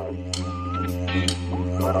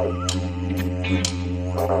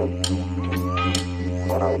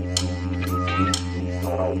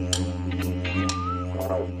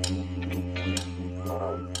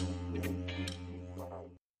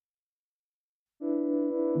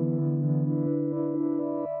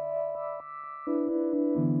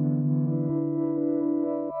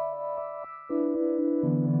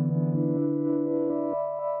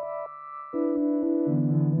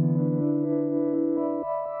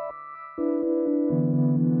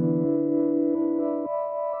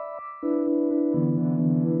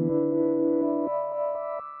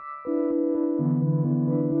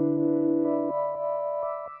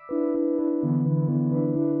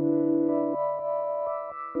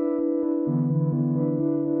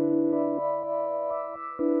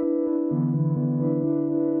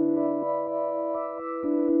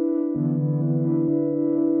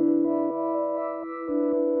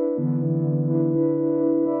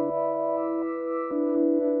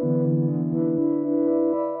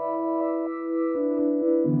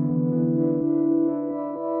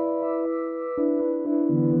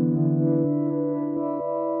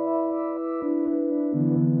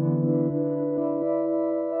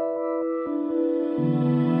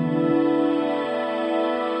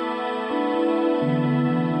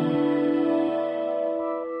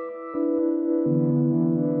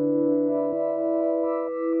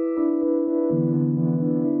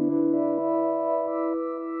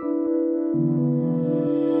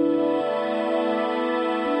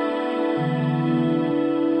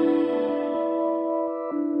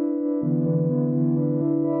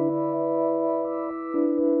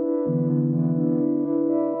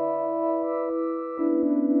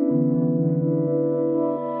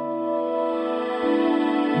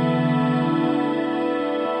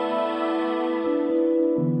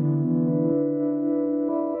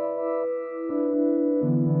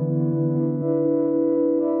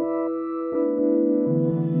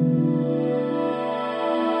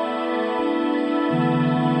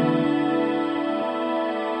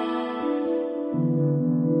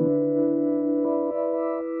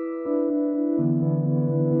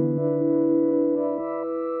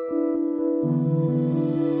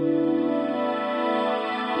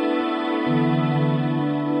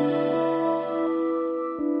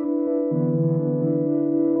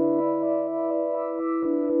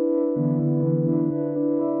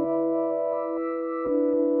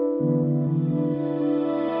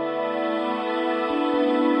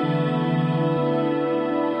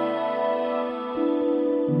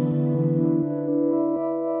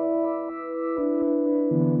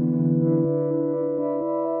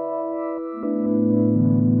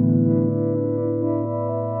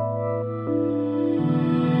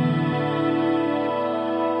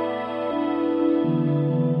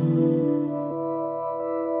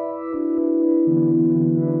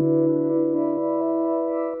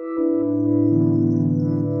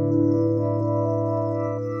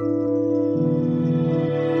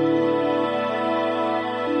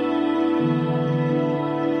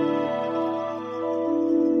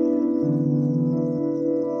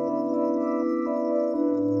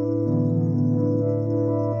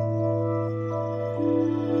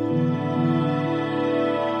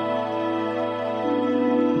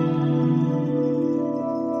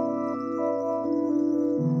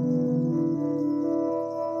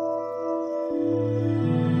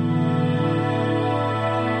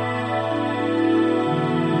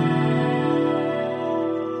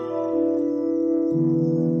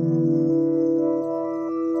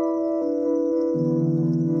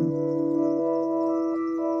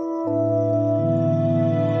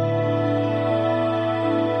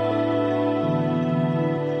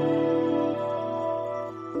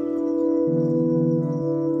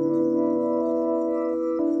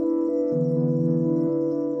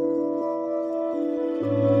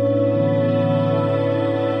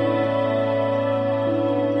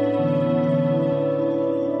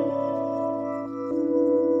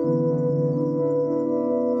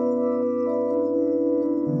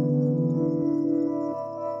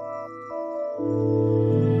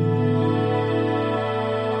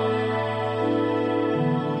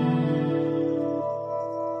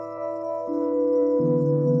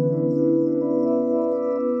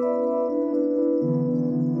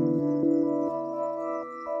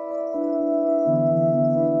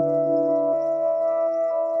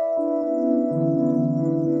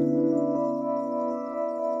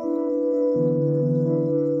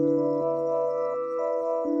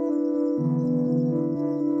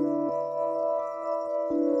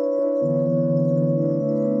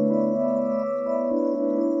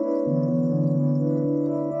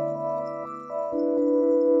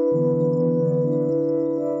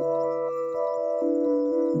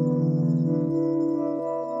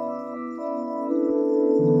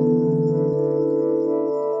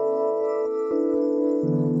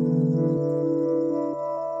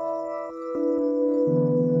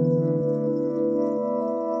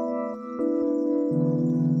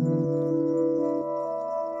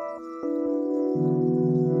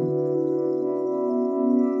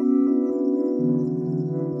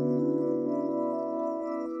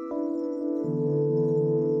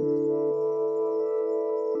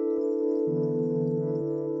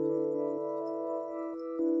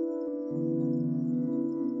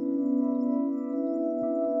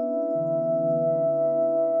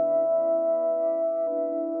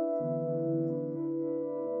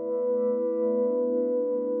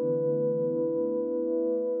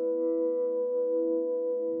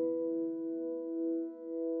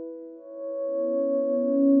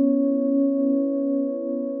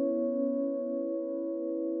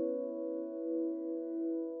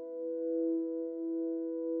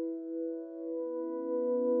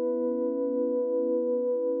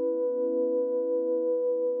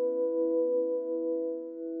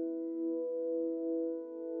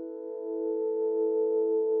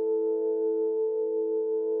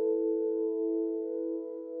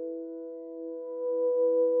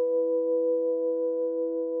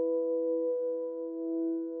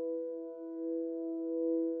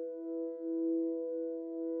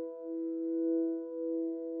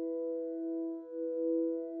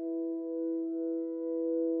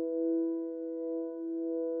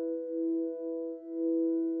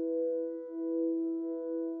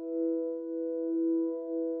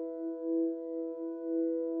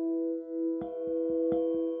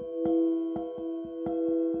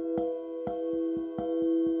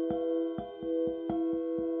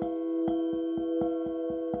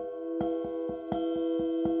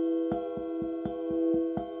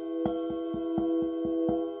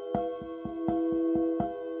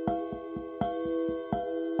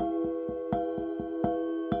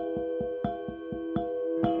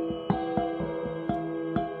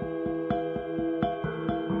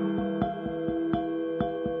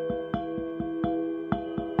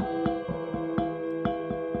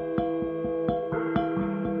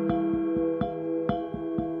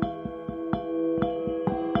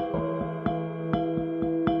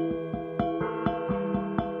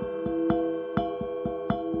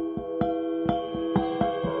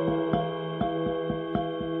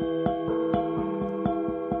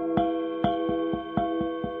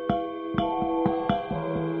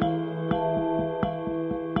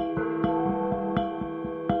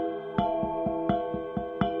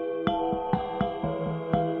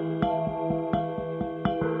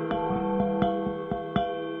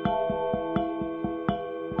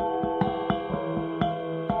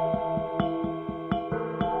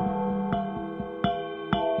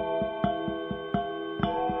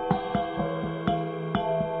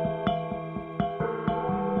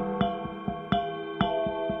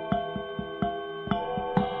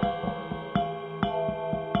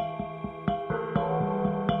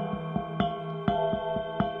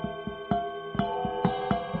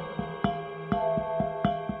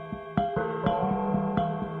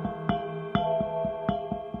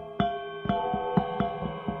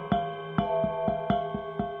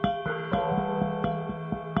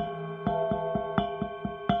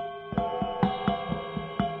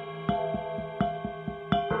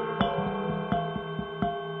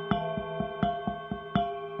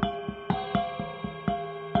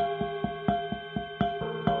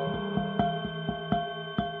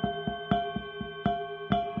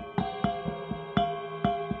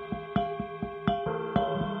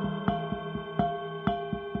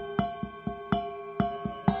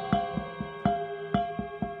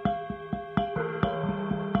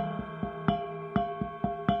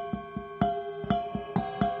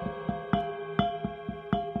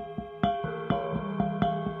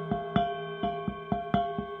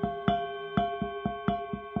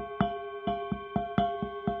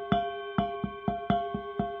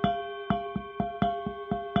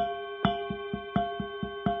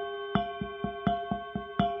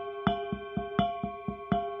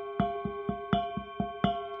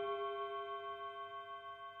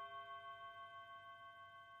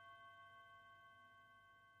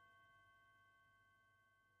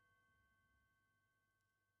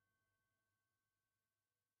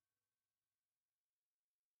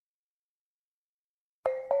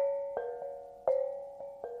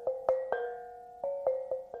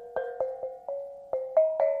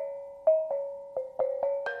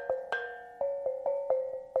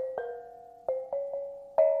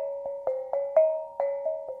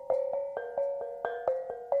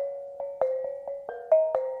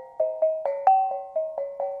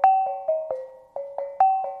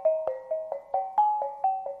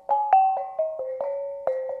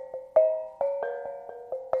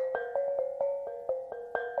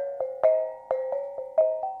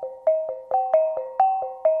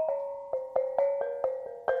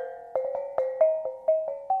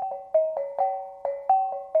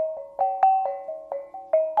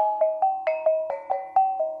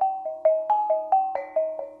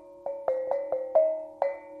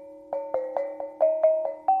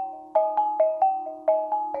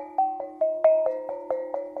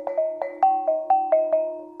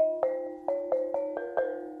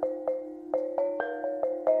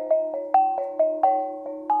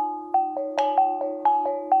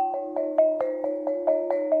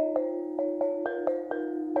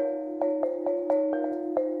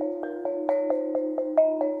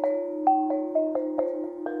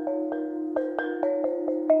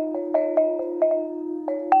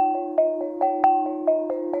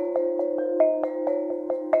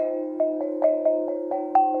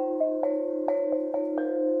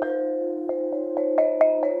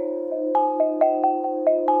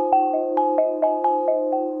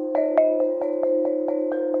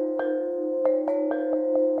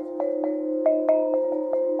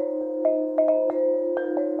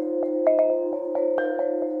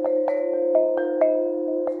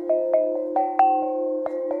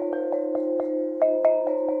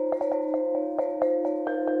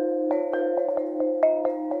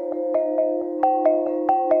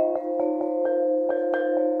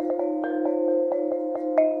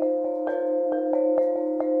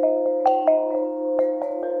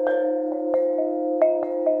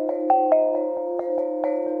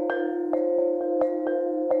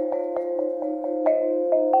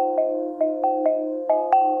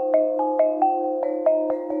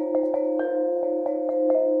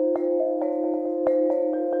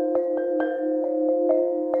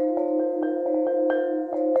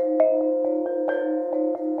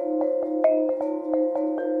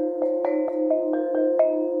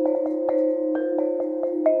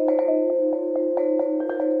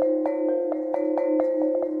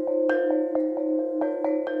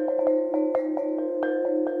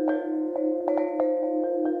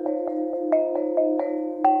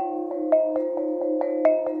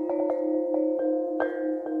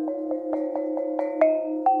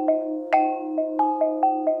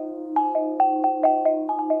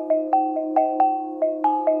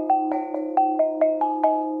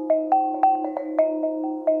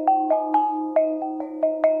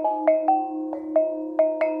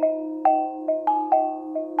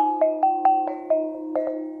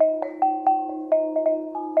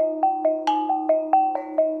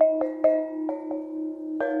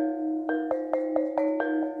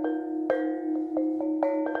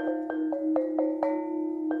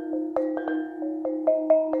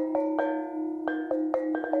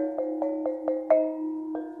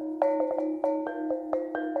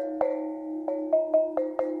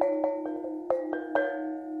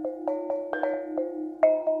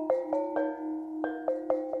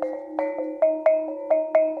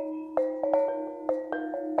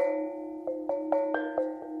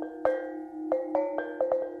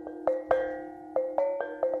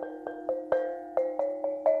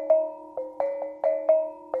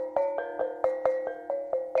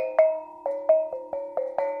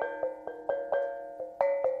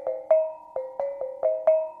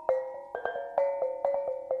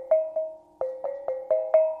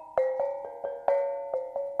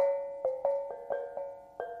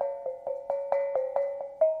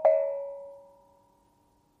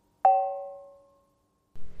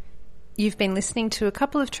 You've been listening to a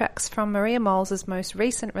couple of tracks from Maria Moles' most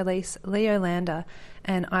recent release, Leolander,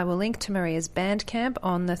 and I will link to Maria's Bandcamp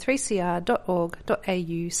on the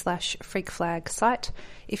 3cr.org.au/freakflag site.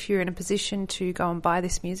 If you're in a position to go and buy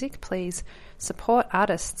this music, please support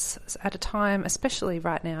artists at a time, especially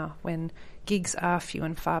right now, when gigs are few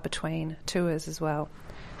and far between, tours as well.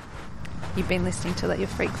 You've been listening to Let Your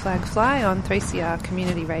Freak Flag Fly on 3CR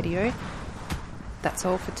Community Radio. That's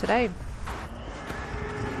all for today.